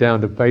getting down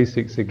to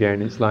basics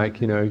again, it's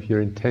like, if your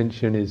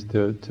intention is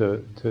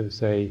to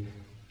say,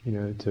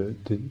 to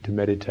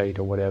meditate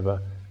or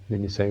whatever,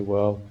 then you say,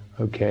 well,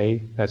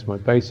 okay, that's my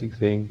basic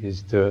thing,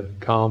 is to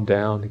calm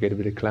down, to get a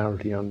bit of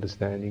clarity,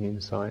 understanding,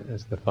 insight.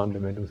 That's the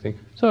fundamental thing.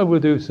 So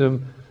we'll do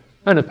some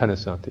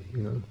anapanasati,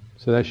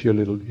 So that's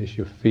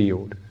your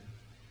field.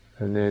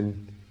 And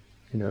then,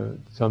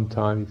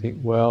 sometimes you think,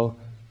 well,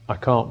 I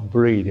can't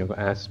breathe, I've got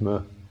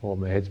asthma, or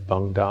my head's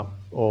bunged up,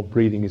 or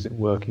breathing isn't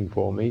working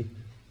for me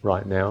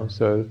right now,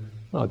 so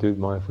I'll do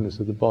mindfulness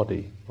of the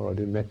body, or I'll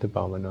do metta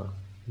bhavana.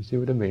 You see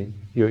what I mean?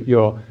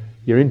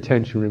 Your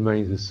intention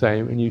remains the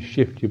same, and you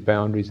shift your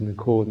boundaries in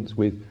accordance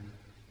with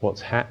what's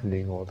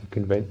happening, or the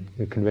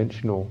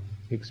conventional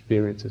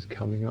experience that's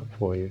coming up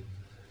for you.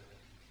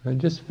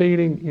 And just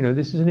feeling,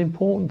 this is an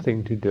important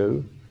thing to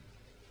do.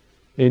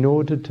 in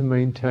order to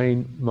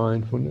maintain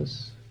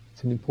mindfulness,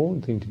 it's an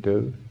important thing to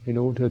do, in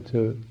order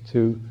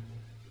to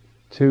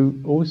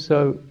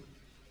also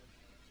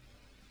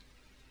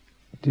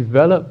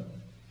develop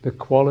the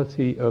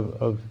quality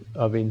of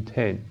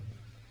intent,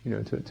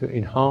 to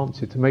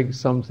enhance it, to make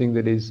something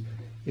that is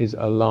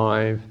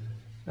alive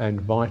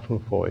and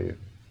vital for you.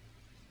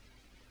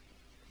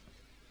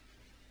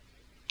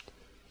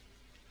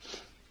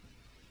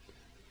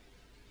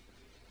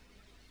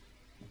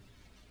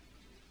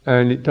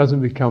 And it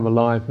doesn't become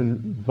alive and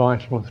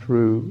vital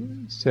through,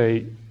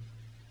 say,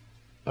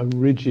 a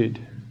rigid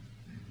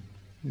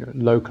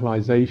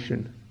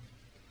localization.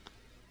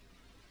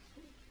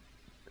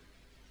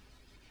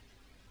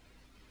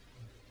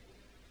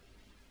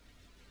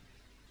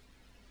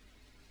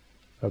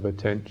 Of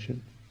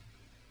attention.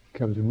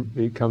 It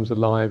becomes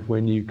alive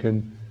when you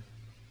can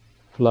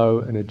flow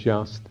and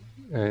adjust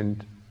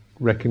and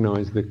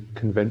recognize the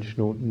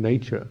conventional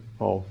nature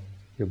of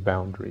your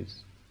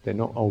boundaries. They're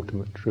not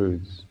ultimate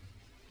truths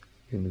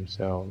in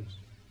themselves.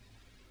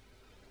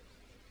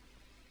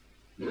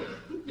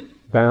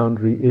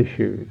 Boundary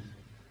issues.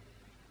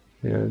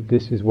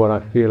 This is what I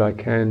feel I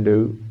can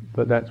do,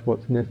 but that's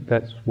what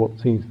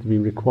seems to be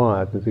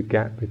required. There's a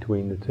gap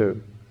between the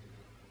two.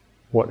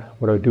 What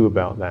do I do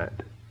about that?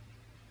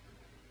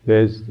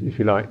 There's, if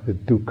you like, the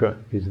dukkha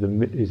is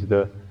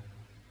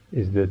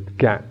the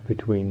gap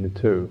between the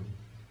two.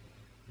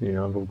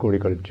 I've already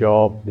got a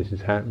job, this is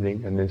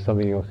happening, and then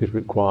something else is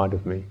required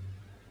of me.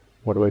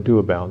 What do I do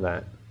about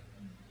that?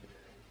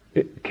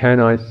 Can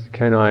I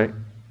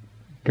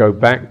go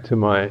back to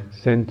my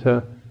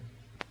center,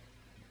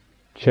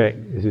 check,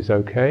 is this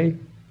okay?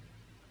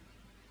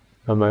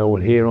 Am I all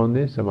here on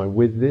this? Am I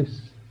with this?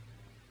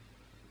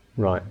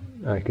 Right,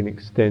 I can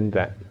extend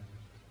that.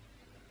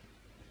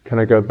 Can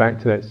I go back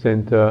to that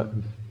center,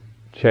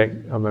 check,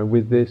 am I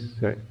with this?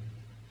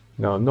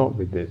 No, I'm not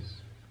with this.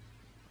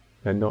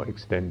 And not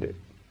extend it.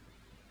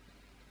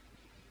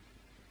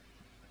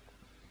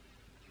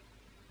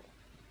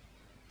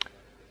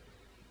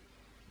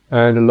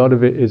 And a lot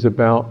of it is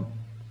about,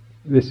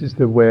 this is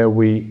where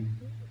we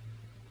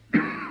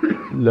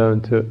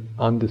learn to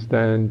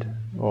understand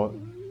or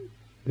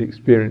the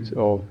experience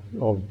of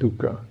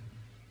dukkha.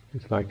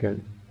 It's like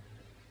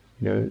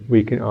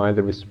we can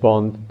either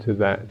respond to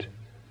that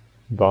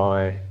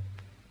by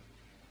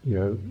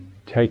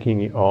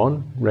taking it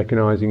on,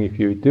 recognizing if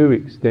you do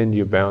extend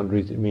your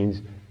boundaries, it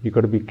means you've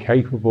got to be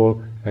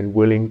capable and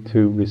willing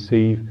to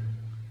receive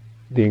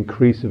the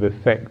increase of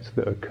effects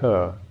that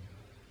occur,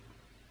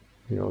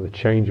 the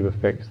change of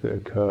effects that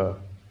occur.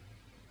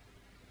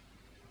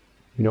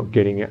 You're not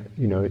getting it,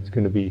 there's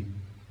going to be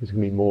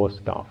more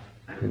stuff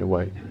in a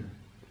way.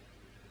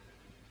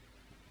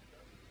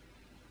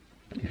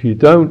 If you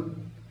don't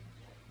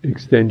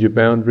extend your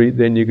boundary,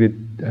 then you're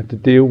going to have to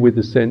deal with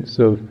the sense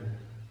of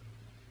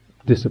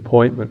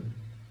disappointment.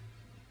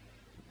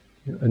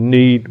 A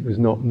need was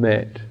not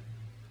met,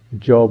 a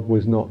job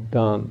was not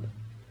done,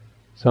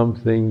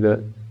 something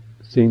that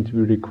seemed to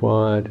be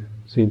required,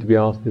 seemed to be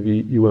asked of you,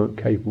 you weren't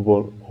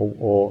capable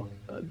or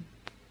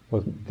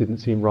didn't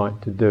seem right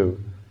to do.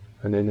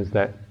 And then there's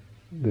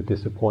the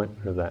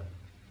disappointment of that.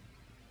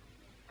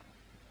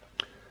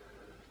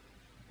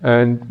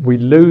 And we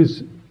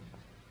lose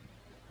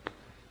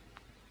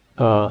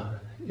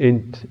our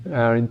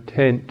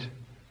intent,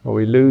 or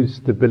we lose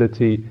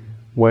stability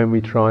when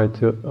we try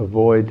to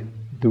avoid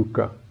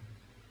dukkha.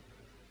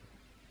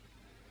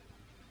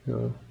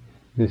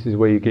 This is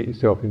where you get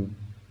yourself in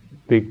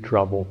big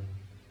trouble,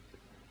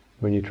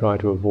 when you try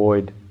to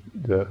avoid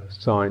the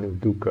sign of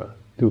dukkha.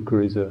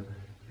 Dukkha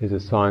is a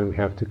sign we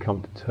have to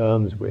come to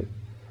terms with.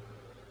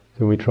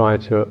 So when we try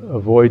to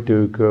avoid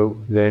dukkha,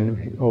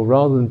 then, or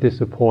rather than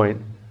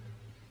disappoint,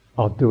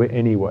 I'll do it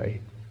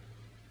anyway.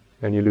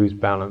 And you lose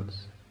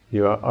balance.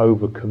 You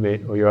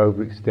overcommit or you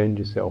overextend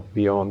yourself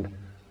beyond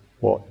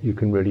what you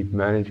can really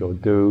manage or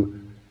do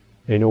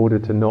in order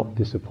to not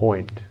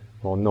disappoint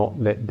or not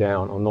let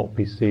down or not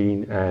be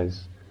seen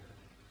as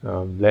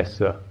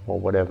lesser or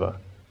whatever.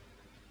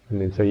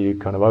 And then so you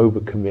kind of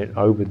overcommit,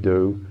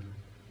 overdo,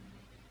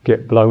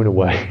 get blown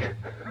away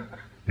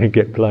and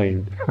get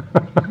blamed.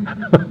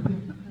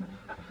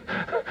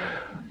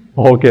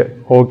 or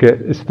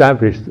get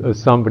established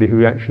as somebody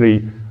who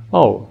actually,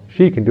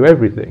 she can do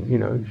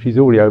everything, she's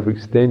already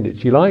overextended,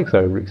 she likes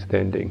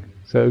overextending,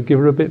 so give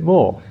her a bit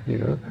more,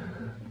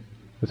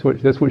 That's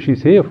what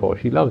she's here for,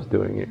 she loves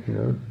doing it,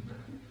 And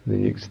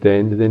then you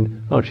extend, and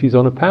then, she's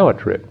on a power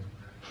trip,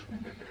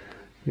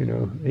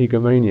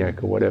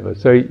 egomaniac or whatever.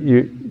 So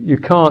you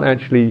can't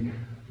actually,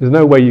 there's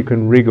no way you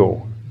can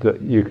wriggle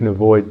that you can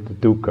avoid the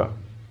dukkha.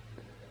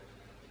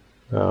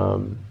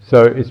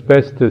 So it's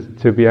best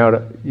to be able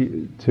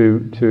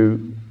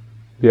to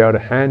be able to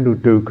handle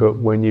dukkha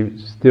when you're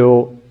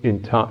still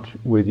in touch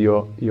with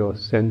your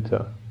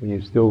center, when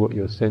you've still got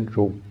your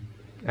central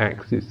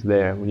axis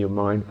there, when you're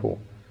mindful,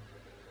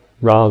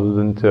 rather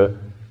than to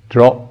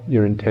drop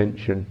your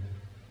intention,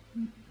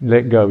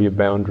 let go of your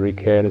boundary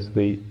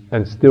carelessly,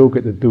 and still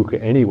get the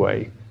dukkha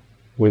anyway,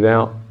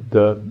 without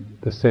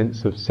the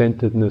sense of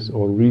centeredness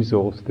or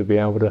resource to be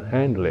able to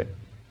handle it,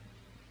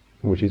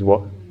 which is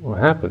what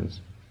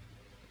happens.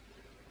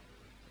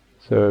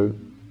 So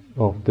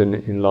often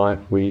in life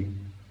we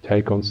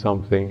take on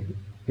something,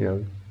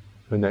 in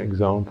that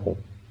example,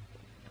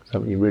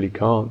 something you really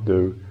can't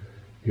do,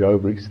 you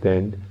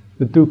overextend,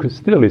 the dukkha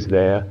still is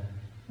there,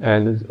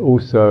 and there's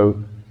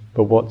also,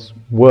 but what's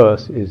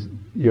worse is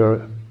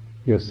your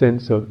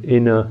sense of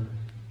inner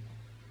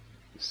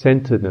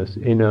centeredness,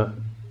 inner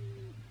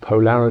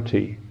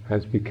polarity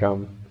has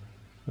become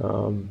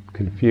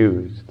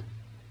confused,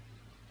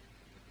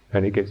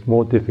 and it gets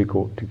more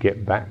difficult to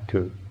get back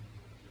to.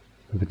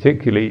 And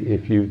particularly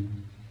if you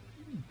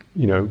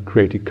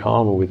created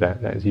karma with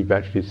that is you've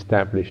actually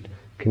established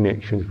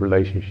connections,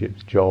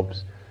 relationships,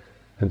 jobs,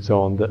 and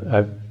so on that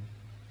have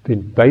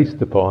been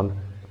based upon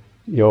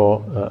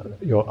your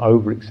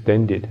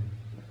overextended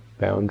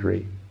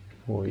boundary,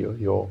 or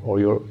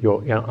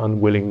your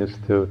unwillingness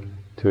to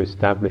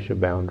establish a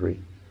boundary.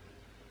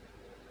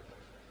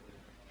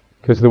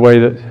 Because the way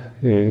that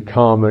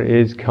karma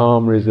is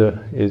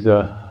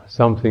a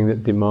something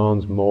that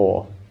demands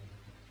more.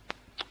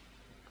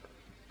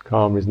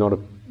 Karma is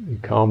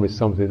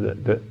something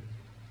that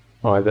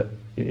either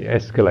it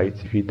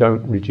escalates. If you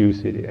don't reduce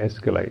it, it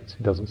escalates.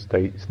 It doesn't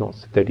stay. It's not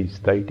steady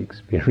state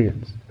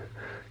experience.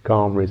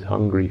 Karma is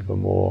hungry for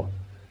more.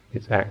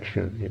 It's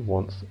action. It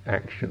wants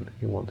action.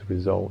 It wants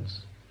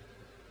results.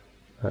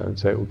 And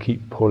so it will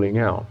keep pulling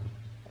out.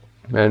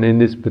 And in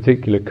this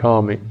particular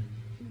karmic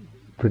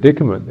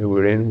predicament that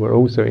we're in, we're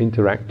also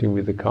interacting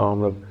with the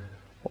karma of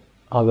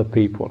other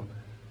people,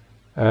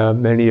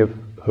 many of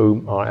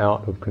whom are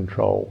out of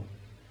control.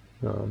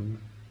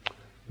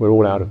 We're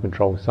all out of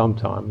control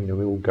sometime, we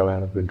all go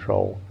out of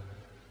control.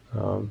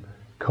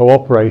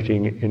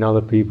 Cooperating in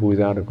other people's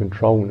out of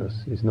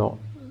controlness is not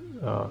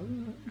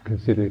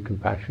considered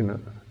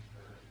compassionate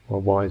or a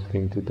wise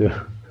thing to do.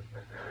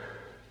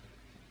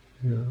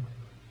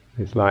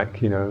 It's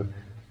like,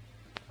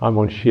 I'm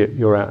on ship,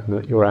 you're out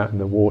in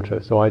the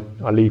water, so I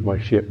leave my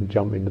ship and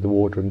jump into the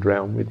water and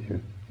drown with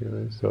you.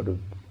 Sort of,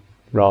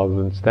 rather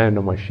than stand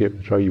on my ship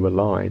and show you a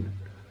line.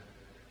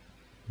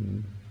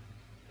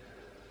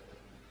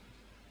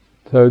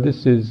 So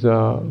this is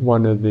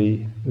one of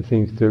the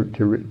things to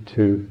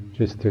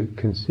just to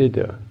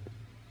consider.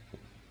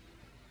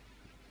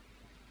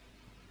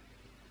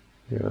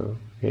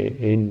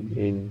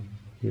 In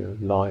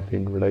life,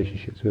 in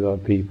relationships with other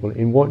people,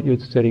 in what you're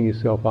setting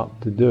yourself up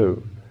to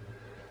do.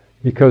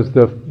 Because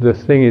the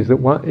thing is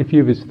that if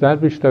you've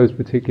established those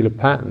particular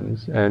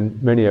patterns,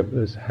 and many of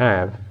us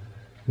have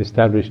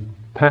established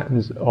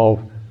patterns of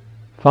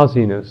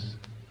fuzziness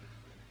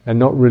and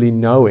not really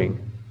knowing,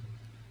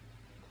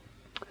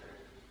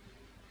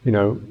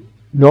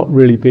 not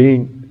really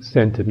being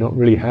centered, not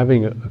really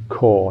having a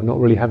core, not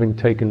really having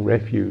taken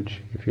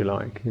refuge, if you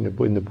like, in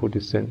the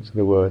Buddhist sense of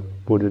the word,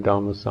 Buddha,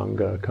 Dhamma,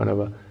 Sangha, kind of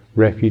a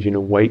refuge in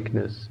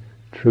awakeness,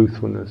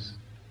 truthfulness,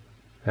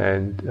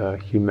 and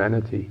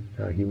humanity,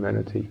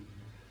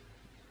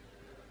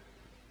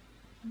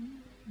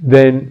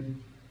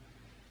 then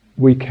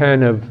we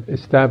can have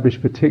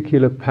established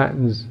particular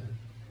patterns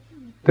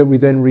that we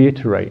then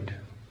reiterate.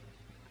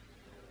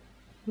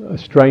 A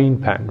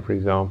strain pattern, for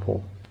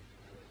example.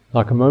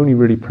 Like, I'm only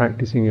really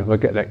practicing if I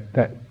get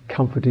that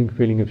comforting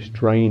feeling of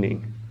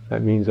straining.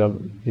 That means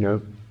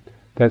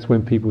that's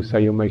when people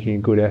say you're making a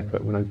good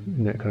effort, when I'm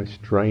in that kind of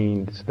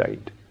strained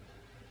state.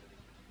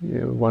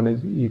 One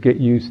is you get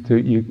used to,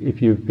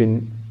 if you've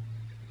been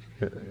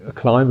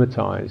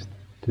acclimatized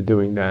to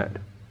doing that,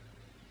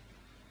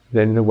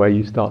 then in a way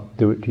you start to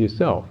do it to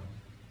yourself.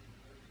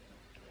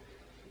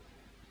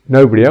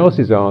 Nobody else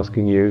is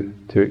asking you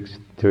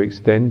to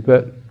extend,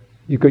 but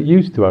you got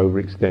used to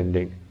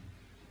overextending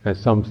as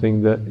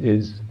something that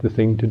is the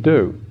thing to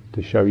do,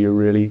 to show you're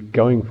really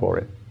going for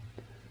it.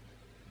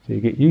 So you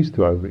get used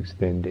to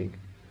overextending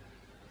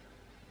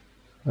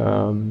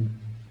and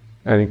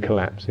then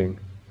collapsing.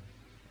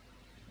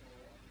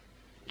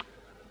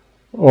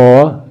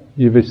 Or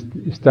you've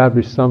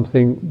established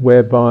something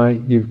whereby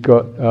you've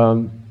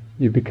become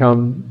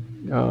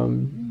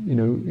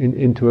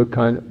into a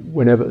kind of,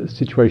 whenever a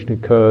situation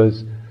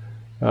occurs,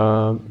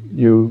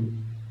 you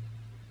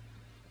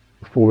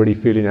already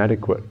feel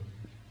inadequate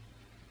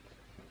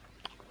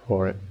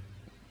for it.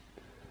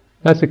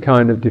 That's a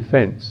kind of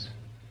defense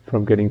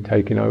from getting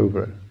taken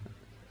over.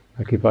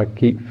 Like, if I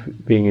keep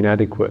being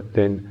inadequate,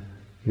 then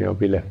I'll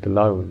be left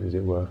alone, as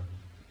it were,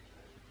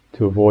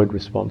 to avoid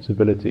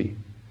responsibility.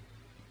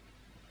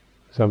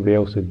 Somebody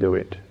else would do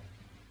it.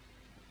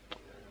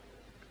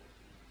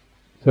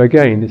 So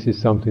again, this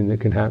is something that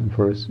can happen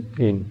for us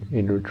in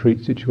a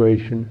retreat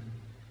situation,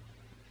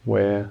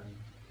 where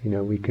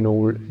we can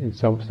all, in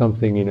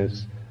something in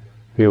us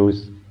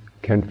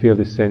can feel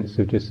this sense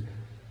of just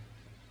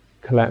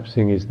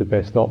collapsing is the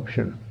best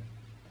option.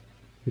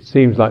 It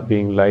seems like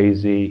being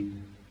lazy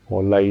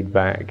or laid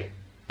back,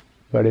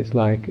 but it's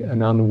like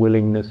an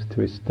unwillingness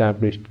to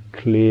establish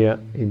clear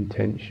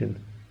intention.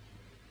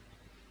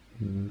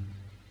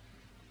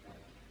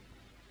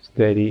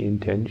 Steady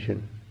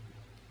intention.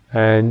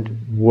 and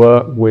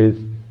work with,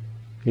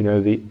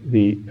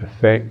 the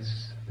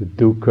effects, the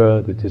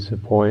dukkha, the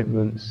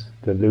disappointments,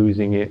 the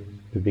losing it,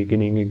 the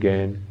beginning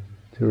again,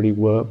 to really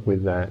work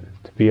with that,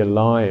 to be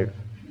alive.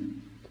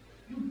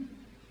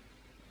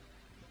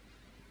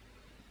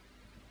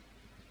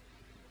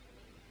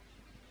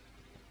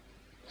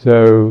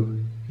 So,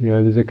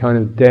 there's a kind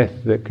of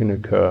death that can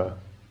occur.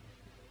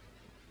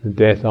 The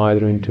death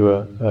either into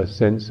a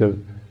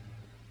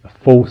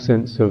false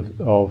sense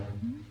of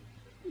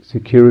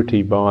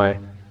security by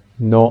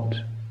not,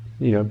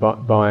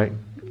 by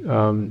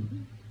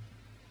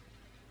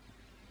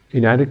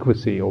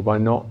inadequacy, or by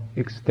not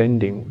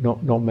extending,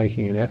 not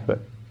making an effort.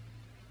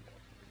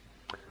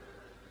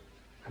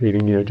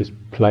 Feeling, just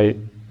play it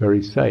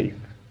very safe.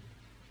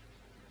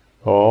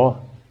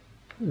 Or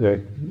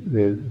the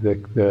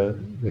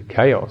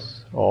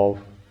chaos of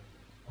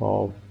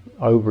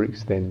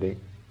overextending.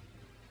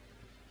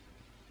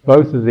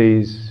 Both of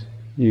these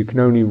you can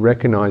only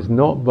recognize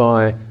not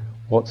by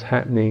what's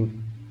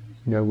happening,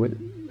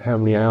 with how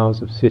many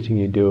hours of sitting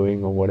you're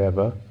doing or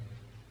whatever.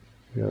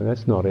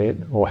 That's not it.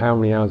 Or how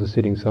many hours of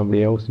sitting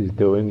somebody else is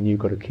doing and you've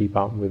got to keep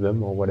up with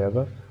them or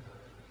whatever.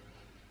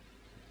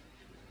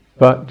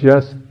 But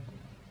just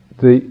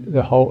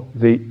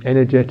the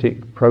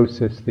energetic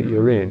process that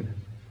you're in.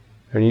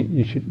 And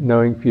you should,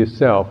 knowing for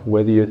yourself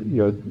whether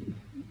you're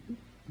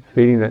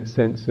feeling that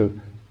sense of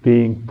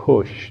being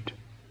pushed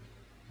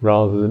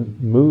rather than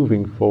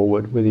moving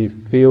forward, whether you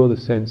feel the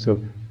sense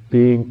of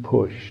being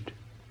pushed,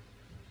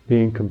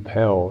 being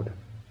compelled,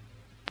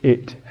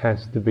 it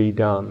has to be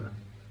done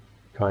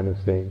kind of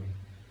thing.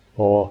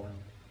 Or,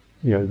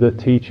 the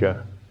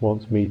teacher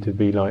wants me to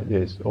be like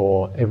this,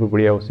 or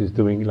everybody else is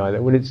doing like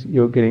that. When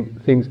you're getting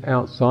things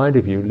outside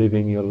of you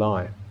living your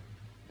life,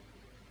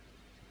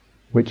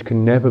 which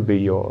can never be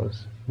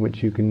yours,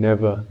 which you can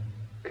never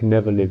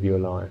live your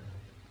life.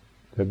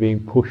 They're being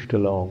pushed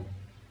along.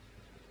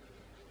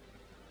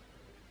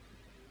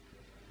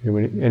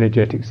 When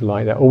energetics are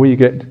like that, or you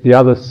get the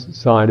other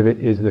side of it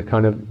is the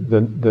kind of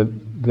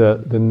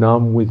the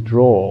numb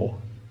withdrawal,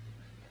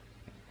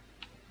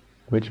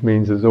 which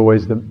means there's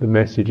always the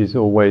message is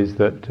always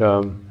that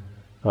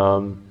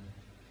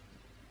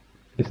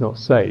it's not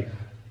safe,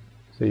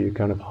 so you're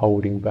kind of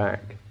holding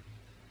back.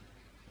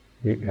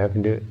 You're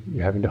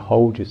having to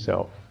hold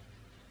yourself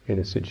in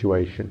a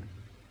situation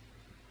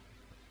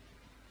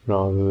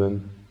rather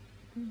than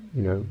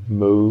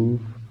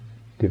move,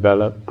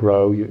 develop,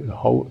 grow. You're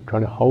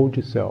trying to hold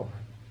yourself.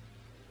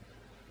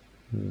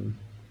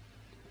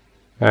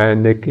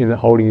 And in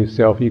holding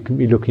yourself, you can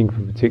be looking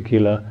for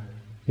particular,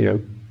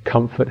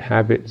 comfort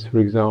habits, for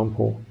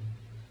example,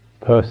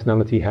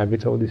 personality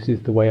habits. Oh, this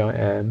is the way I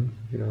am.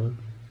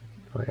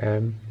 I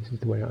am. This is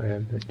the way I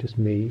am. That's just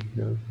me.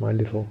 My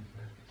little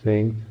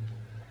thing.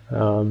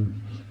 Why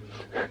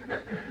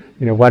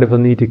do I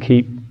need to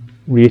keep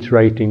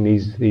reiterating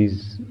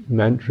these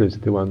mantras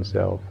to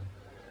oneself?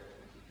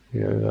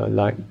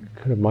 Like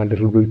kind of my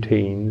little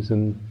routines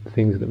and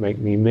things that make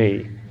me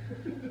me,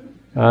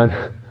 and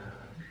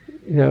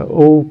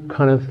all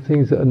kind of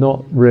things that are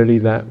not really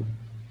that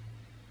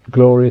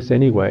glorious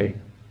anyway.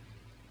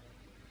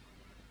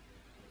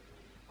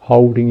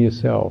 Holding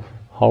yourself,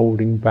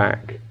 holding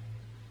back,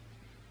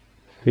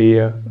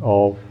 fear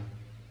of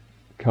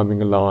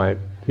coming alive,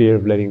 fear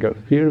of letting go,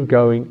 fear of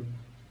going,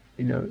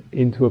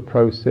 into a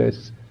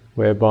process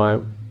whereby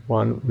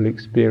one will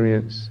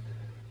experience,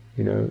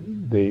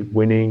 the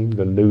winning,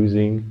 the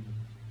losing,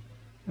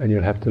 and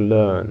you'll have to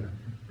learn,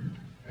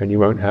 and you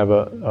won't have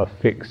a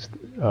fixed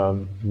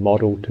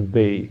model to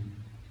be.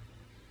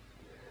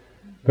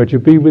 But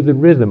you'll be with the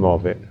rhythm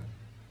of it.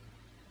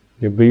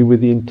 You'll be with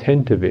the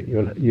intent of it.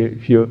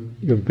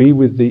 You'll be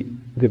with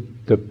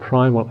the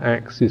primal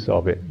axis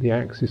of it, the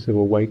axis of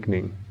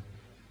awakening.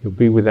 You'll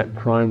be with that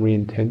primary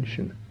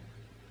intention.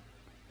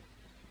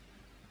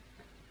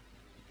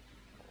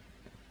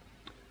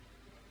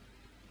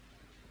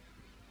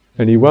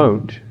 And you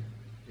won't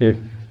if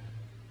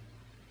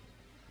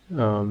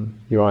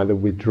you either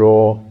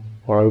withdraw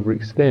or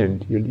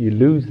overextend. You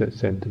lose that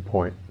center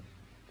point.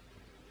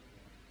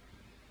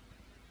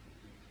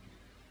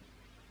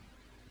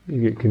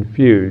 You get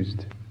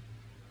confused.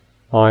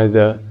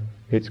 Either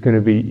it's going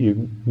to be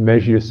you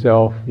measure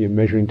yourself, you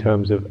measure in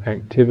terms of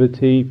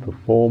activity,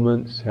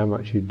 performance, how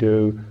much you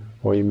do,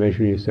 or you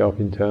measure yourself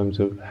in terms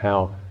of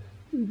how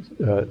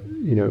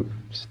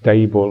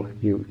stable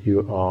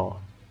you are,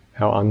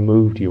 how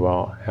unmoved you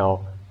are,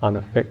 how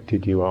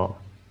unaffected you are.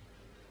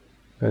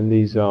 And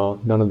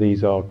none of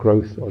these are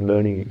growth or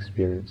learning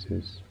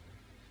experiences.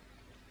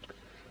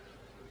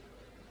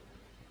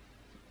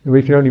 And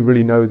we can only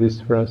really know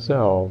this for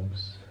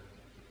ourselves.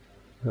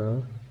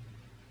 A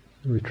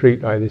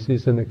retreat like this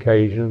is an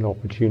occasion, an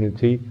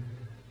opportunity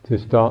to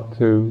start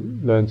to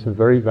learn some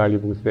very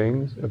valuable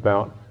things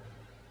about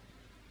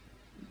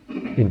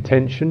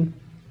intention,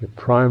 the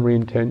primary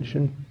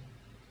intention,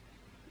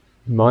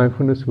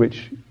 mindfulness,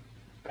 which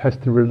has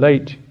to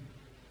relate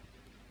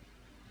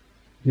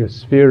your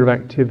sphere of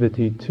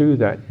activity to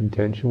that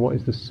intention. What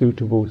is the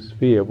suitable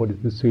sphere? What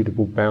is the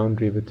suitable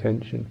boundary of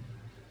attention?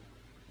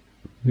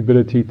 the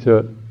ability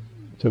to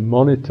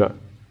monitor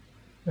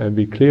and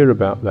be clear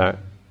about that,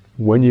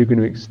 when you're going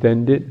to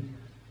extend it,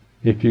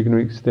 if you're going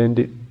to extend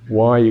it,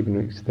 why you're going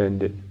to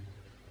extend it.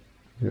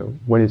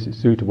 When is it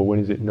suitable, when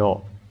is it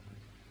not?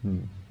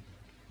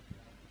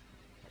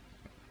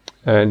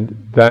 And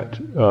that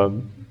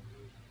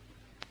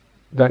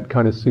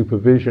kind of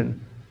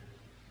supervision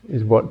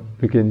is what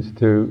begins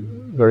to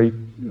very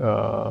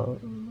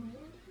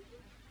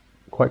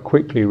quite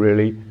quickly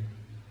really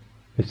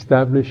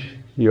establish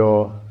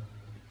your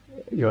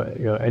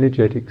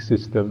energetic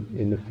system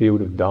in the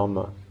field of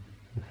Dhamma,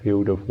 the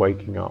field of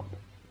waking up.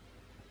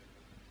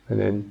 And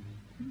then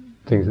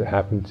things that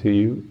happen to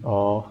you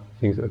are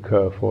things that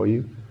occur for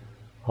you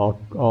are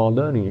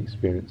learning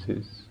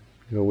experiences.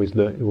 You always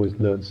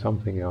learn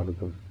something out of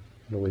them.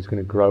 You're always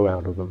going to grow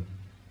out of them.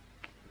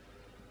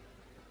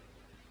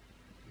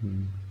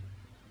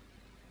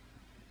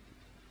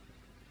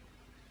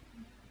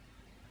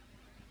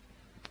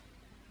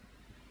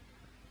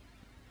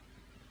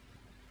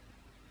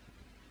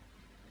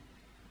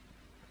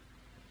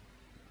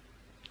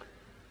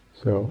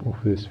 So I'll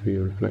offer this for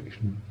your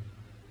reflection.